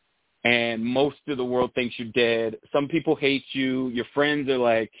you, and most of the world thinks you're dead. Some people hate you. Your friends are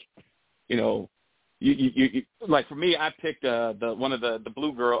like, you know, you like for me, I picked one of the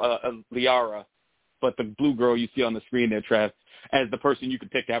blue girl, Liara, but the blue girl you see on the screen there, Trav, as the person you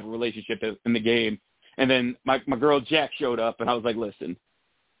could pick to have a relationship in the game. And then my girl Jack showed up, and I was like, listen,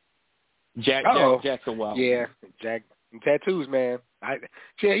 Jack's a wild. Yeah, Jack. Tattoos, man. I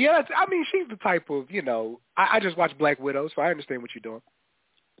mean, she's the type of, you know, I just watched Black Widow, so I understand what you're doing.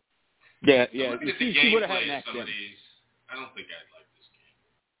 Yeah. She would have had an accent. I don't think I'd like this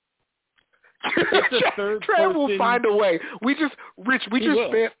game. Trav will find a way. We just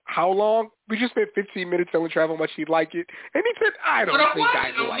spent how long? We just spent 15 minutes telling Trav how much he'd like it, and he said, "I don't think I'd like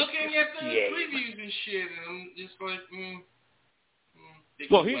it." I'm looking at the previews and shit, and I'm just like,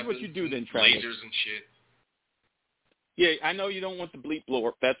 Well, here's what you do then, Trav. Lasers and shit. Yeah, I know you don't want the bleep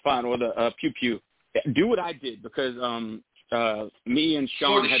blower. That's fine, or the pew pew. Do what I did, because me and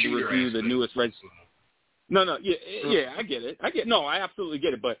Sean had to review the newest Red. No, yeah, I get it. I absolutely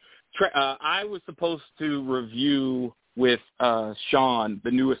get it. But I was supposed to review with Sean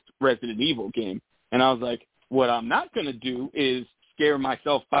the newest Resident Evil game, and I was like, what I'm not going to do is scare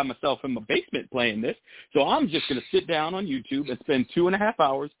myself by myself in my basement playing this. So I'm just going to sit down on YouTube and spend 2.5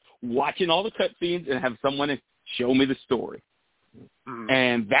 hours watching all the cutscenes and have someone show me the story.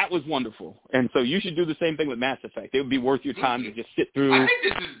 And that was wonderful. And so you should do the same thing with Mass Effect. It would be worth your time to just sit through I think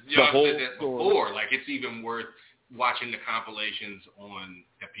this is, the whole said that story. Before. Like, it's even worth watching the compilations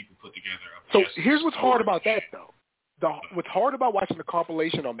that people put together. So here's what's hard about that, though. What's hard about watching the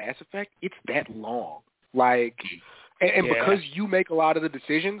compilation on Mass Effect, it's that long. Like, and because you make a lot of the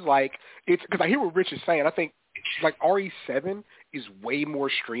decisions, like, it's because I hear what Rich is saying. I think, like, RE7 is way more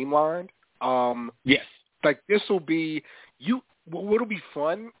streamlined. Yes. Like, this will be what'll be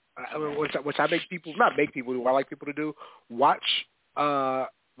fun, which I make people not make people do. I like people to do. Watch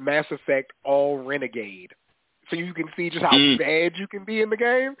Mass Effect all Renegade, so you can see just how bad you can be in the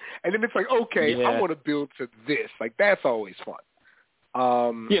game, and then it's like, okay, I want to build to this. Like, that's always fun.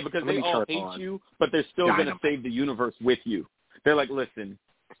 Yeah, because they all hate you, but they're still going to save the universe with you. They're like, listen,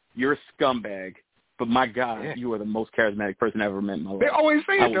 you're a scumbag, but my God, you are the most charismatic person I've ever met in my life. They always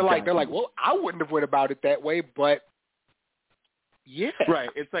say it. They're like, well, I wouldn't have went about it that way, but yeah. Right.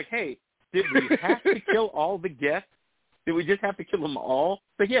 It's like, hey, did we have to kill all the guests? Did we just have to kill them all?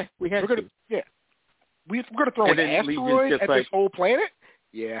 But yeah, we had to. Yeah. We're going to throw an asteroid at this whole planet?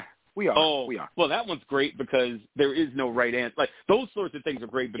 Yeah, we are. Oh, we are. Well, that one's great because there is no right answer. Like, those sorts of things are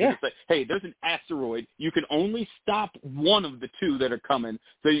great because it's like, hey, there's an asteroid. You can only stop one of the two that are coming.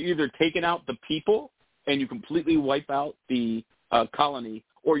 So you're either taking out the people and you completely wipe out the colony,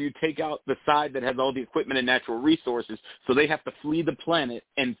 or you take out the side that has all the equipment and natural resources, so they have to flee the planet,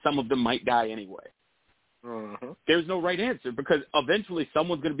 and some of them might die anyway. Mm-hmm. There's no right answer because eventually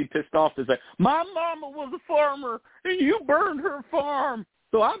someone's going to be pissed off and say, my mama was a farmer, and you burned her farm,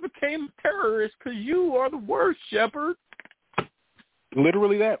 so I became a terrorist because you are the worst, Shepard.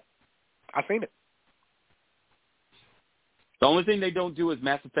 Literally that. I've seen it. The only thing they don't do is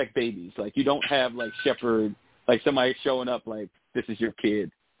Mass Effect babies. Like, you don't have, like, Shepard, like somebody showing up like, this is your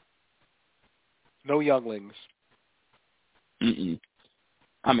kid. No younglings. Mm-mm.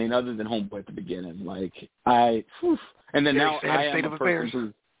 I mean, other than Homeboy at the beginning, like and then now I am a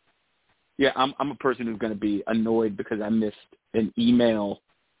person I'm a person who's going to be annoyed because I missed an email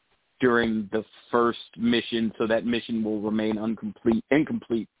during the first mission, so that mission will remain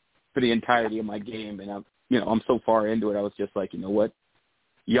incomplete for the entirety of my game. And I'm so far into it, I was just like, you know what?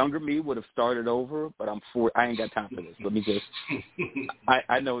 Younger me would have started over, but I ain't got time for this. Let me just.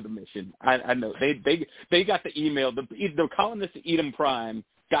 I know the mission. I know they got the email. The colonists of Eden Prime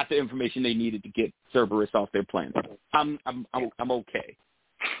got the information they needed to get Cerberus off their planet. I'm okay.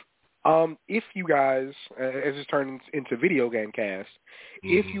 If you guys, as this turns into video game cast,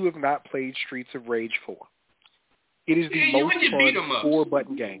 if you have not played Streets of Rage 4, it is the most fun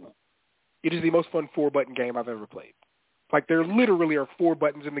 4-button game. It is the most fun 4-button game I've ever played. Like, there literally are 4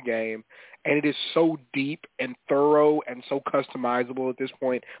 buttons in the game, and it is so deep and thorough and so customizable at this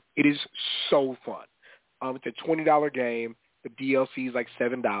point. It is so fun. It's a $20 game. The DLC is like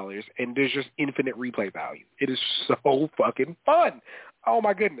 $7, and there's just infinite replay value. It is so fucking fun. Oh,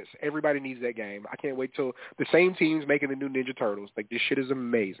 my goodness. Everybody needs that game. I can't wait till the same team's making the new Ninja Turtles. Like, this shit is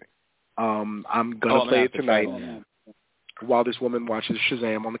amazing. I'm going to play it tonight while this woman watches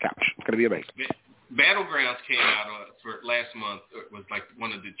Shazam on the couch. It's going to be amazing. Battlegrounds came out for last month. It was like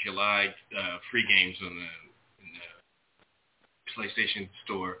one of the July free games in the PlayStation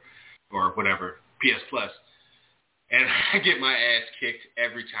Store or whatever, PS Plus. And I get my ass kicked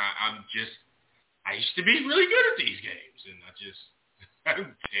every time. I used to be really good at these games, and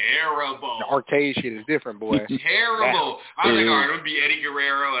I'm terrible. The arcade shit is different, boy. Terrible. I was like, all right, I'm going to be Eddie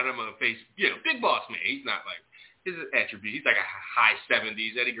Guerrero, and I'm going to face, Big Boss Man. He's not like, his attribute, he's like a high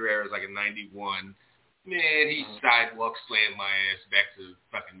 70s. Eddie Guerrero's like a 91. Man, he sidewalk slammed my ass back to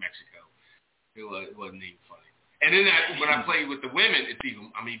fucking Mexico. It wasn't even funny. And then when I play with the women,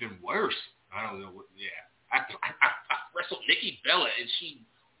 I'm even worse. I don't know what, I wrestled Nikki Bella, and she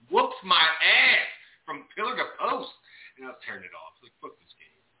whooped my ass from pillar to post. And I'll turn it off. Like, fuck this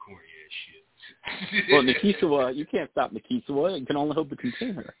game. Corny ass shit. Well, Nikisawa, you can't stop Nikisawa. You can only hope to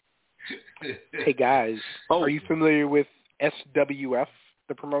contain her. Hey, guys. Are you familiar with SWF,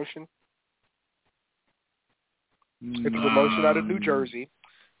 the promotion? It's a promotion out of New Jersey.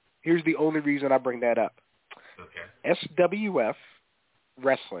 Here's the only reason I bring that up. Okay. SWF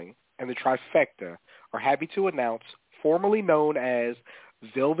Wrestling and the Trifecta are happy to announce, formerly known as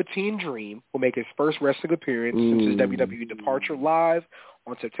Velveteen Dream, will make his first wrestling appearance since his WWE departure live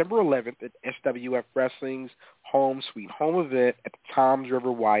on September 11th at SWF Wrestling's Home Sweet Home event at the Toms River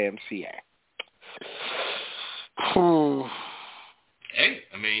YMCA. Hey,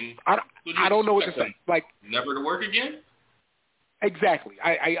 I mean, I don't know what to say. Like, never to work again? Exactly.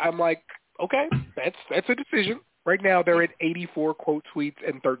 I'm like, okay, that's a decision. Right now, they're at 84 quote tweets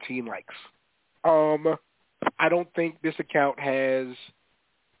and 13 likes. I don't think this account has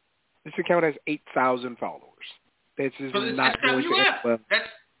 8,000 followers. This is not going to end well.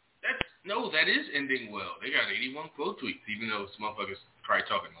 That is ending well. They got 81 quote tweets, even though this motherfucker's probably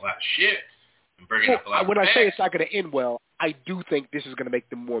talking a lot of shit and bringing up a lot of When facts. I say it's not going to end well, I do think this is going to make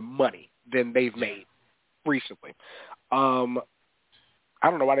them more money than they've made recently. I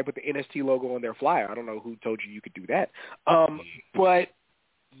don't know why they put the NST logo on their flyer. I don't know who told you could do that. But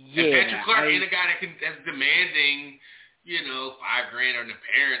yeah, and Patrick Clark ain't a guy that's demanding, $5,000 on the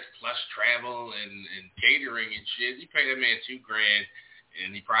parents plus travel and catering and shit. You pay that man $2,000,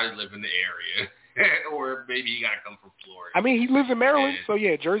 and he probably live in the area, or maybe he got to come from Florida. I mean, he lives in Maryland, so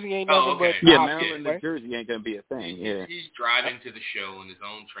yeah, Jersey ain't nothing but Maryland and Jersey ain't gonna be a thing. Yeah, he's driving to the show in his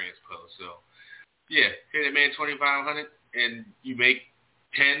own transpo, so yeah, pay that man $2,500, and you make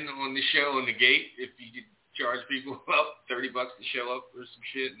 10 on the show on the gate if you could charge people up $30 to show up or some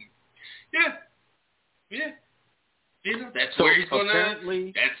shit. And that's where he's gonna.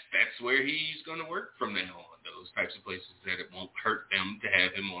 That's where he's gonna work from now on. Those types of places that it won't hurt them to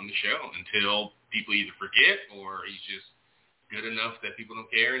have him on the show until people either forget or he's just good enough that people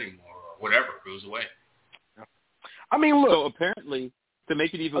don't care anymore or whatever goes away. I mean, look. So apparently, to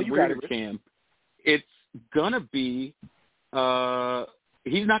make it even weirder, Cam, it's gonna be.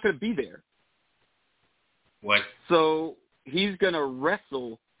 He's not going to be there. What? So he's going to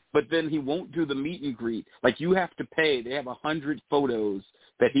wrestle, but then he won't do the meet and greet. Like, you have to pay. They have 100 photos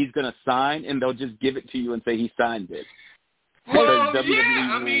that he's going to sign, and they'll just give it to you and say he signed it. Well,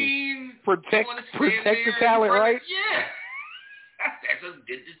 I mean, protect the talent, right? Yeah. That's a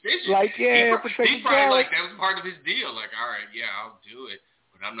good decision. Like, yeah, he probably like that was part of his deal. Like, all right, yeah, I'll do it,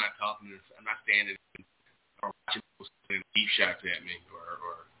 but I'm not standing or watching people sending deep shots at me or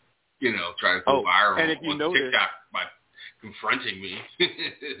try to go viral on TikTok by confronting me.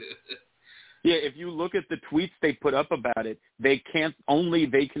 Yeah, if you look at the tweets they put up about it, they can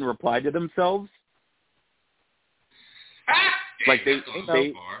reply to themselves. Like they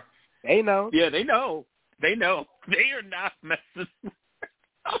know. Yeah, they know. They know. They are not messing.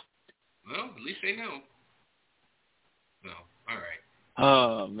 Well, at least they know. No, all right.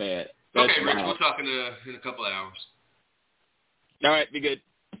 Oh man. Okay, Rich, we'll talk in a couple of hours. All right, be good.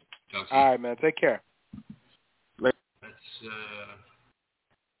 All right, man. Take care. Let's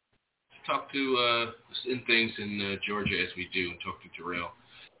talk to in things in Georgia as we do and talk to Jarrell.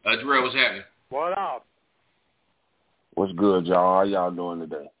 Jarrell, what's happening? What up? What's good, y'all? How y'all doing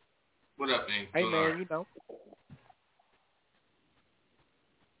today? What up, man? Hey, man, you know.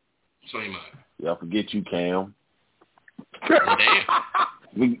 So you mind? Y'all forget you, Cam. Well, damn.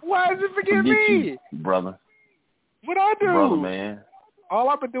 Why does it forget me? You, brother. What I do? Brother, man. All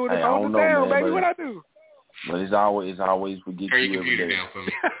I've been doing is holding holding down, man, baby. What I do? But it's always forget Turn you your every computer day. down for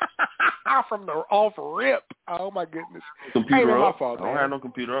me. From the off rip. Oh, my goodness. Computer hey, up. my fault, I don't man. have no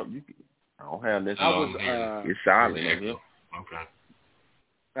computer up. I don't have this. It's silent over here. Okay.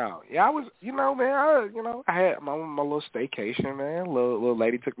 Oh, yeah, I was, man, I had my little staycation, man. Little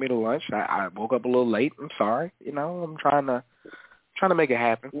lady took me to lunch. I woke up a little late. I'm sorry. I'm trying to make it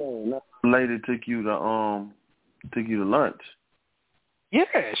happen. Lady took you to lunch. Yeah,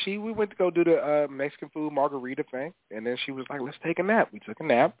 we went to go do the Mexican food margarita thing, and then she was like, "Let's take a nap." We took a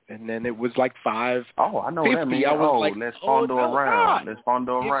nap, and then it was like 5:50. Oh, I know that means. I was like, let's fondle around. God. Let's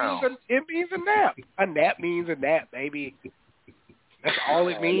fondle around. It means a nap. A nap means a nap, baby. That's all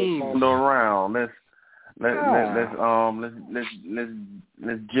it means. Let's fondle around. Let's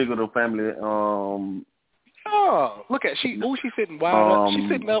jiggle the family. Oh, look at she's sitting wide up. She's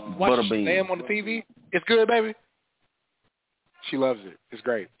sitting up watching Sam on the TV. It's good, baby. She loves it. It's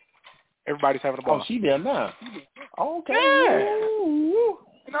great. Everybody's having a ball. Oh, she there now. Okay. Yeah.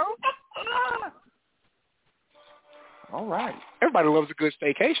 All right. Everybody loves a good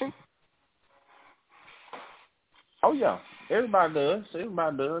staycation. Oh, yeah. Everybody does. You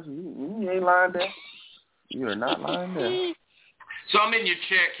ain't lying there. You are not lying there. So I'm in your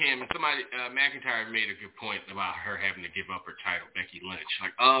chat, Cam, and somebody, McIntyre made a good point about her having to give up her title, Becky Lynch.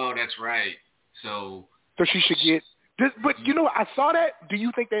 Like, oh, that's right. So she should get... But, I saw that. Do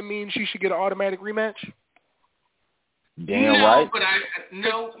you think that means she should get an automatic rematch? Damn right. But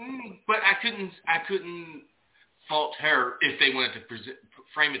I couldn't fault her if they wanted to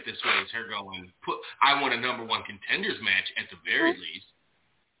frame it this way as her going, I want a number one contenders match at the very least.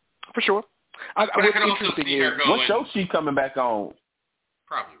 For sure. I could also see her going, what show she coming back on?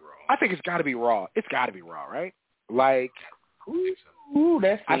 Probably Raw. I think it's got to be Raw. It's got to be Raw, right? Like...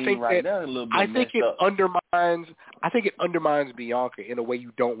 that's I think right that, there a little bit. I think it undermines Bianca in a way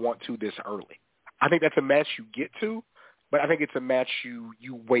you don't want to this early. I think that's a match you get to, but I think it's a match you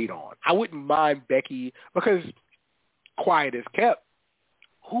wait on. I wouldn't mind Becky because quiet as kept.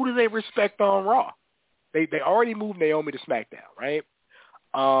 Who do they respect on Raw? They already moved Naomi to SmackDown, right?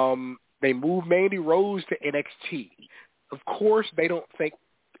 They moved Mandy Rose to NXT. Of course, they don't think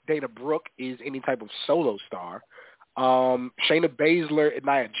Dana Brooke is any type of solo star. Shayna Baszler and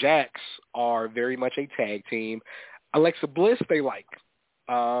Nia Jax are very much a tag team. Alexa Bliss, they like.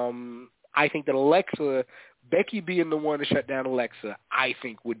 I think that Becky being the one to shut down Alexa, I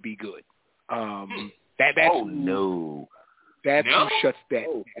think would be good. That's no. That's who shuts that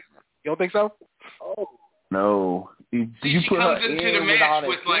down. You don't think so? Oh no. She comes into the match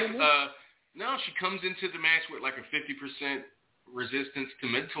with she comes into the match with like a 50% resistance to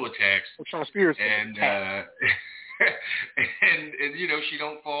mental attacks. Sean Spears and she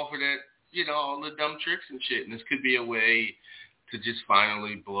don't fall for that, all the dumb tricks and shit. And this could be a way to just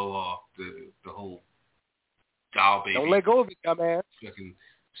finally blow off the whole doll baby. Don't let go of it, dumbass. Fucking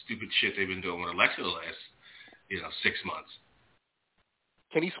stupid shit they've been doing with Alexa the last, 6 months.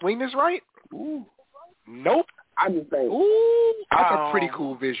 Can he swing this right? Ooh. Nope. I just think. Ooh, that's a pretty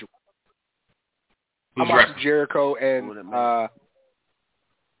cool visual. I'm watching Jericho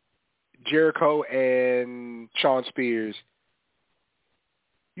and Sean Spears.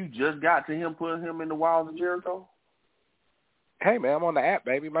 You just got to him putting him in the walls of Jericho? Hey, man, I'm on the app,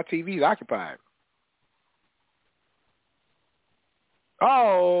 baby. My TV's occupied.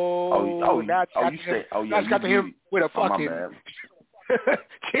 Now it's got to him with a fucking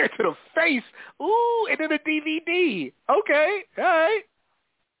chair to the face. Ooh, and then a DVD. Okay, all right.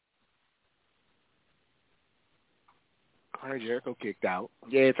 All right, Jericho kicked out.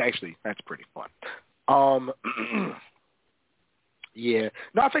 Yeah, that's pretty fun. Yeah.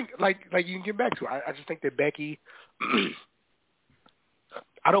 No, I think like you can get back to it. I just think that Becky,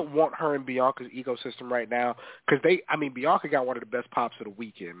 I don't want her in Bianca's ecosystem right now because Bianca got one of the best pops of the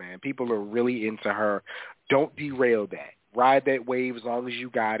weekend, man. People are really into her. Don't derail that. Ride that wave as long as you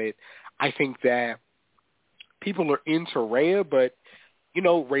got it. I think that people are into Rhea, but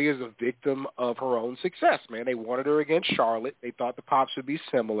Rhea's a victim of her own success, man. They wanted her against Charlotte. They thought the pops would be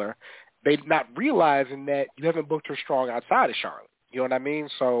similar. They're not realizing that you haven't booked her strong outside of Charlotte. You know what I mean?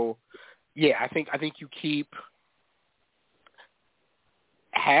 So, yeah, I think you keep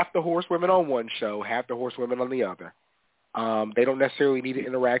half the horsewomen on one show, half the horsewomen on the other. They don't necessarily need to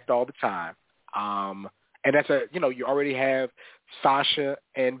interact all the time. And that's you already have Sasha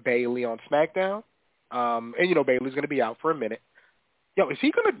and Bayley on SmackDown. And Bayley's going to be out for a minute. Yo, is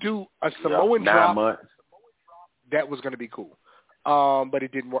he going to do a Samoan drop? 9 months. That was going to be cool. But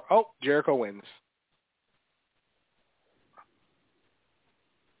it didn't work. Oh, Jericho wins.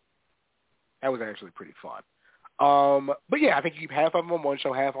 That was actually pretty fun. But yeah, I think you keep half of them on one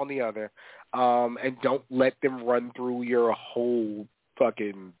show, half on the other. And don't let them run through your whole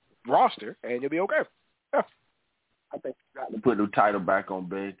fucking roster, and you'll be okay. Yeah. I think you got to put the title back on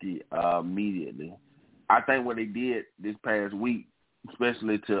Becky immediately. I think what they did this past week,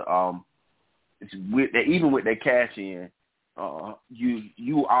 especially to even with their cash in,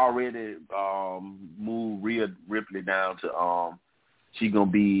 you already moved Rhea Ripley down to she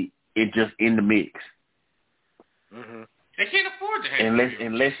gonna be just in the mix. Mm-hmm. They can't afford to have unless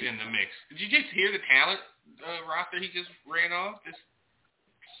in the mix. Did you just hear the talent roster he just ran off? Just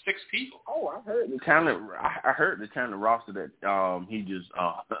 6 people. Oh, I heard the talent. I heard the talent roster that he just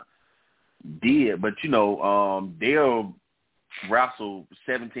did, but they'll wrestle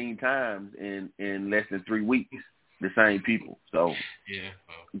 17 times in less than 3 weeks. The same people. So yeah,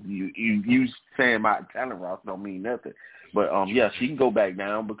 you saying about talent roster don't mean nothing. But yeah, she can go back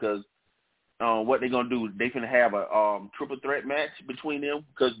down because what they're gonna do is they're gonna have a triple threat match between them.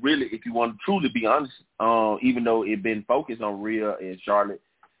 Because really, if you want to truly be honest, even though it's been focused on Rhea and Charlotte,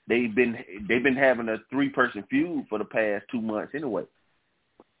 they've been having a 3-person feud for the past 2 months anyway.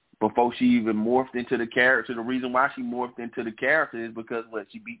 Before she even morphed into the character, the reason why she morphed into the character is because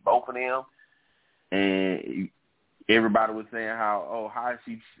she beat both of them, and everybody was saying how is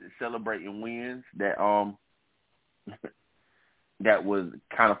she celebrating wins that that was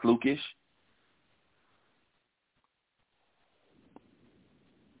kind of flukish.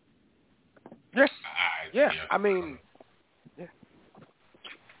 Yes. Yeah. I mean, yeah.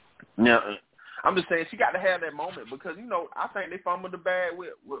 Yeah. I'm just saying she got to have that moment because I think they fumbled the bag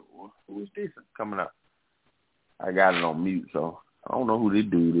with who is this coming up? I got it on mute, so I don't know who this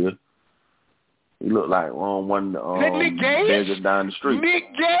dude is. He looked like one Nick Gage? beggars down the street.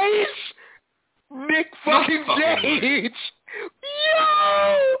 Nick Gage? Nick fucking Gage!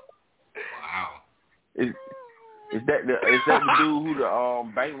 Yo! Wow. Is that the dude who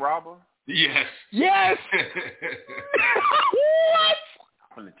the bank robber? Yes. Yes. What?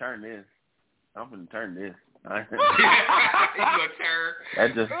 I'm gonna turn this. You gonna turn?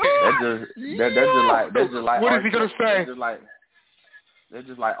 That's just like. What is he gonna say? They're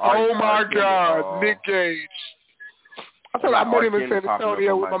just like. Oh my God, Nick Gage! I thought I met him in San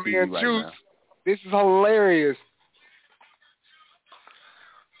Antonio with my man Juice. Now. This is hilarious.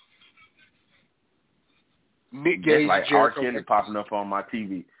 Nick Gage, like R. Kelly popping up on my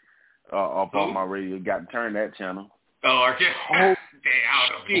TV, up on my radio. Got to turn that channel. Oh, R. Kelly. Oh,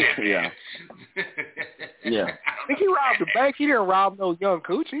 yeah. Yeah. I think he robbed the bank. He didn't rob no young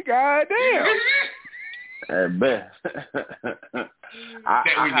coochie. Goddamn. At best. I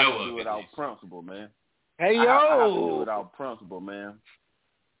have know to do it out principle, man. Hey, yo. I have to do it out principle, man.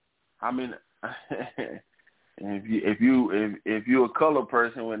 I mean, if you're a color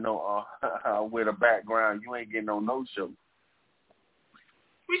person with no with a background, you ain't getting on no show.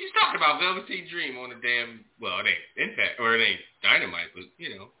 We just talked about Velveteen Dream on the damn. Well, it ain't Impact or it ain't Dynamite, but he's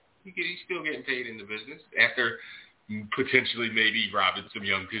still getting paid in the business after potentially maybe robbing some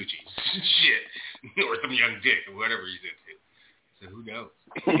young coochies, shit, or some young dick or whatever he's into. So who knows?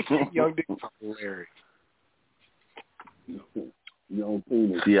 Young dick is hilarious. Young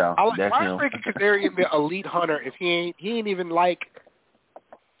penis. Yeah, that's him. Why is Ricky Kazarian the elite hunter if he ain't even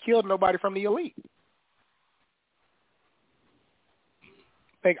killed nobody from the elite?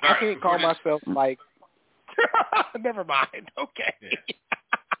 I can't call myself never mind. Okay. Yeah.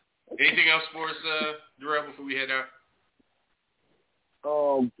 Anything else for us, Darrell, before we head out?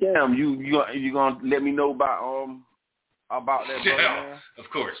 Cam, you gonna let me know about that, brother, man? Of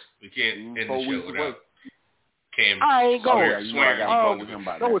course. We can't end the show without Cam. I ain't going.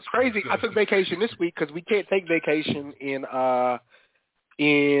 No, it's crazy. I took vacation this week because we can't take vacation in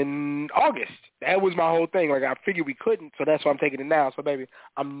August. That was my whole thing. I figured we couldn't, so that's why I'm taking it now. So, baby,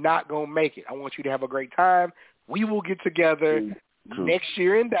 I'm not going to make it. I want you to have a great time. We will get together next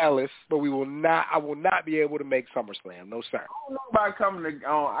year in Dallas, but I will not be able to make SummerSlam. No, sir. I don't know about coming to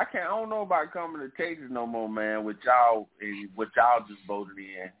I don't know about coming to Texas no more, man, with y'all just voted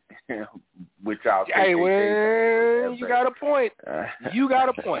in. With y'all. Hey, well, you got a point. You got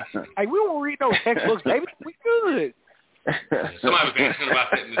a point. Hey, we won't read no textbooks, baby. We good. Somebody was asking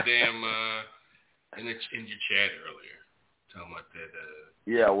about that in the damn in your chat earlier. Talking about that.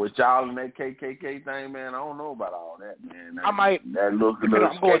 Yeah, with y'all and that KKK thing, man. I don't know about all that, man. That looks a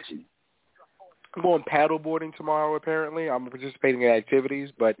little sketchy. I'm going paddleboarding tomorrow. Apparently, I'm participating in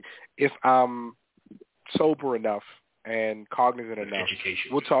activities, but if I'm sober enough and cognizant enough.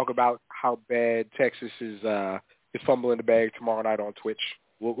 Education. We'll talk about how bad Texas is fumbling the bag tomorrow night on Twitch.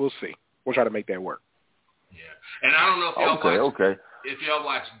 We'll see. We'll try to make that work. Yeah, and I don't know if y'all if y'all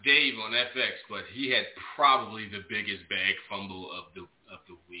watch Dave on FX, but he had probably the biggest bag fumble of the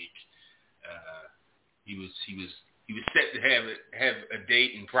week. He was set to have a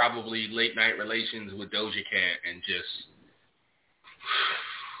date and probably late night relations with Doja Cat and just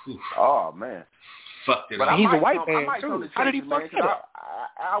oh man, fucked it but up. He's a white man too. How did he fuck it up?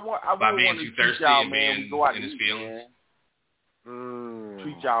 I By being too thirsty and being in his feelings.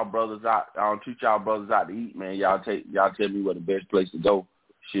 Treat y'all brothers out. Treat y'all brothers out to eat, man. Y'all tell me where the best place to go.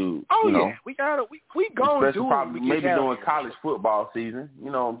 Shoot. Oh you know. Yeah, we gotta we gonna do probably it. Maybe during college football season.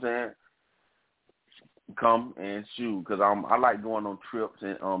 You know what I'm saying? Come and shoot, because I like going on trips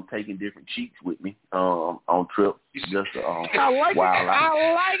and taking different cheats with me on trips. Just I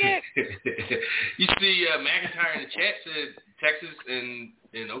like it. You see, McIntyre in the chat said Texas and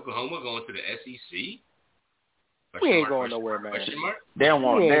Oklahoma going to the SEC. We ain't going nowhere, man. They don't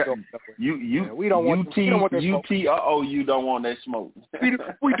want that. We don't want that smoke. You don't want that smoke.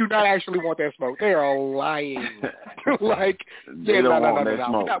 we do not actually want that smoke. They are lying. Like they don't want that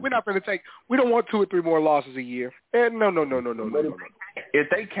smoke. We're not going to take. We don't want 2 or 3 more losses a year. No. If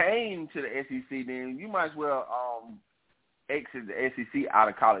they came to the SEC, then you might as well exit the SEC out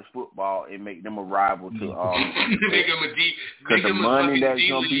of college football and make them a rival to make them a D. Because the money that's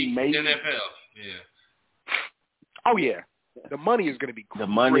going to be made. NFL. Yeah. Oh yeah, the money is going to be crazy.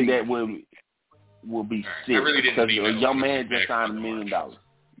 The money that will be sick. Really because a young man just signed $1 million.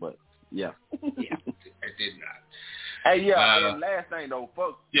 But yeah. I did not. Hey, yeah. And last thing though,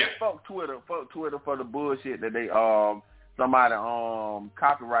 fuck Twitter for the bullshit that they somebody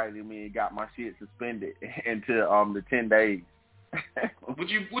copyrighted me and got my shit suspended until the 10 days.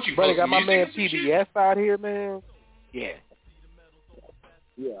 Would you Brother, got my man PBS out here, man. Yeah.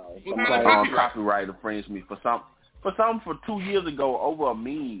 Yeah. Somebody copyright infringed me for something for 2 years ago over a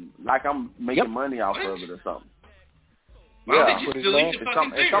meme, like I'm making money off of it or something. Why did you delete the fucking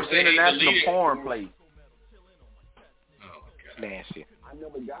thing? It's some international porn place. Oh my God. Nasty.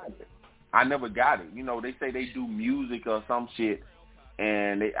 I never got it. You know, they say they do music or some shit,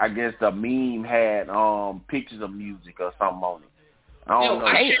 and I guess the meme had pictures of music or something on it. I don't know.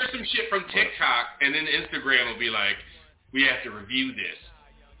 I share some shit from TikTok, and then Instagram will be like, we have to review this.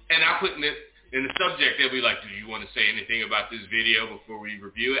 And I put in the subject, they'll be like, do you want to say anything about this video before we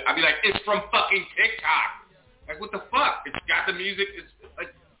review it? I'll be like, it's from fucking TikTok. Like, what the fuck? It's got the music. It's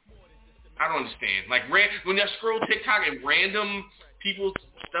like, I don't understand. Like, when I scroll TikTok and random people's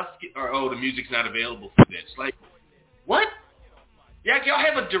stuff, the music's not available for this. Like, what? Yeah, y'all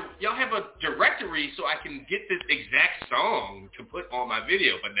have a directory so I can get this exact song to put on my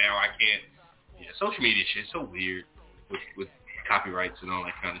video, but now I can't. Yeah, social media shit is so weird with copyrights and all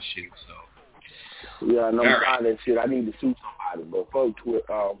that kind of shit. So. Yeah, I know behind that shit. I need to sue somebody, but fuck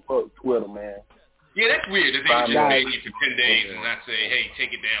Twitter, man. Yeah, that's weird. That they would just ban you for 10 days and not say, hey,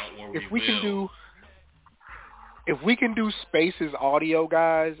 take it down or we will. If we can do Spaces audio,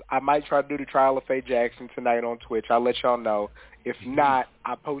 guys, I might try to do the trial of Faye Jackson tonight on Twitch. I'll let y'all know. If not,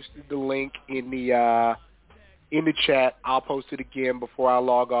 I posted the link in the chat. I'll post it again before I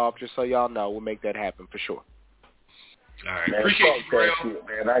log off, just so y'all know. We'll make that happen for sure. All right. Man, appreciate you, bro.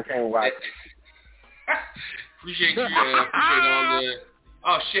 Man, I can't watch it. Appreciate you. Appreciate all the.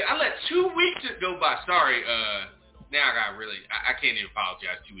 Oh shit! I let 2 weeks go by. Sorry. Now I can't even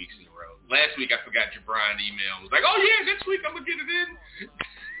apologize 2 weeks in a row. Last week I forgot Jabron email. Was like, oh yeah, next week I'm gonna get it in.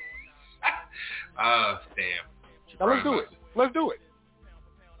 Damn. Now let's do it.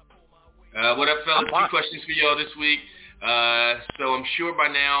 What up, fellas? 2 questions for y'all this week. So I'm sure by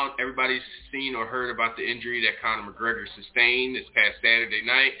now everybody's seen or heard about the injury that Conor McGregor sustained this past Saturday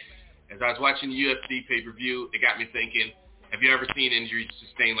night. As I was watching the UFC pay-per-view, it got me thinking, have you ever seen injuries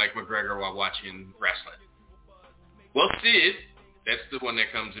sustained like McGregor while watching wrestling? Well, Sid, that's the one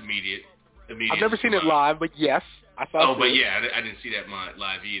that comes immediate. I've never seen it live, but yes, I saw it. Oh, but yeah, I didn't see that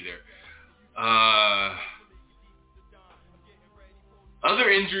live either. Other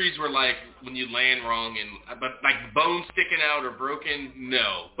injuries were like when you land wrong but like bones sticking out or broken,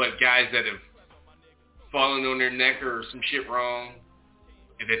 no. But guys that have fallen on their neck or some shit wrong,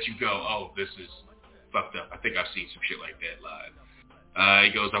 and that you go, oh, this is fucked up. I think I've seen some shit like that live.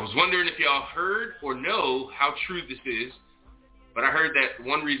 He goes, I was wondering if y'all heard or know how true this is, but I heard that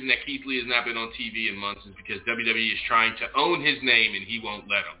one reason that Keith Lee has not been on TV in months is because WWE is trying to own his name and he won't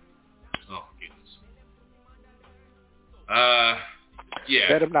let him. Oh, goodness. Yeah.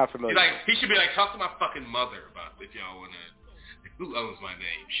 That I'm not familiar. He should be like, talk to my fucking mother about if y'all want to. Who owns my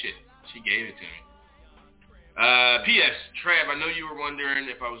name? Shit. She gave it to me. P.S. Trav, I know you were wondering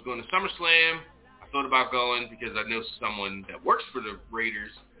if I was going to SummerSlam. I thought about going because I know someone that works for the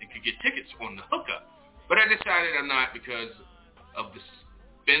Raiders and could get tickets on the hookup. But I decided I'm not because of the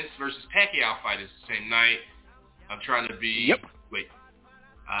Spence versus Pacquiao fight is the same night. I'm trying to be... Yep. Wait.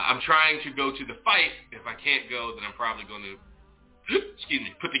 I'm trying to go to the fight. If I can't go, then I'm probably going to,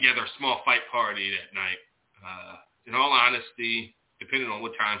 put together a small fight party that night. In all honesty, depending on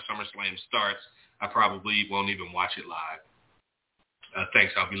what time SummerSlam starts, I probably won't even watch it live.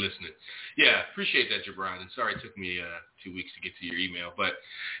 Thanks, I'll be listening. Yeah, appreciate that, Jabron. And sorry it took me 2 weeks to get to your email. But,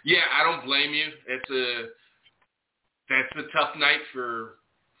 yeah, I don't blame you. That's a tough night for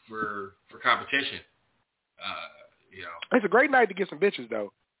competition. It's a great night to get some bitches,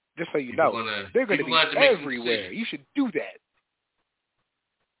 though. Just so you know. They're going to be everywhere. You should do that.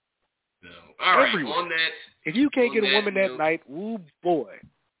 No. All right, everywhere. On that... If you can't get a woman that night, ooh, boy,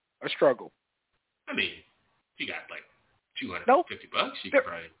 a struggle. I mean, if you got like $250, you could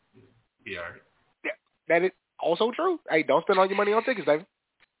probably be all right. Yeah, that is also true. Hey, don't spend all your money on tickets, David.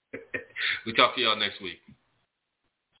 We talk to y'all next week.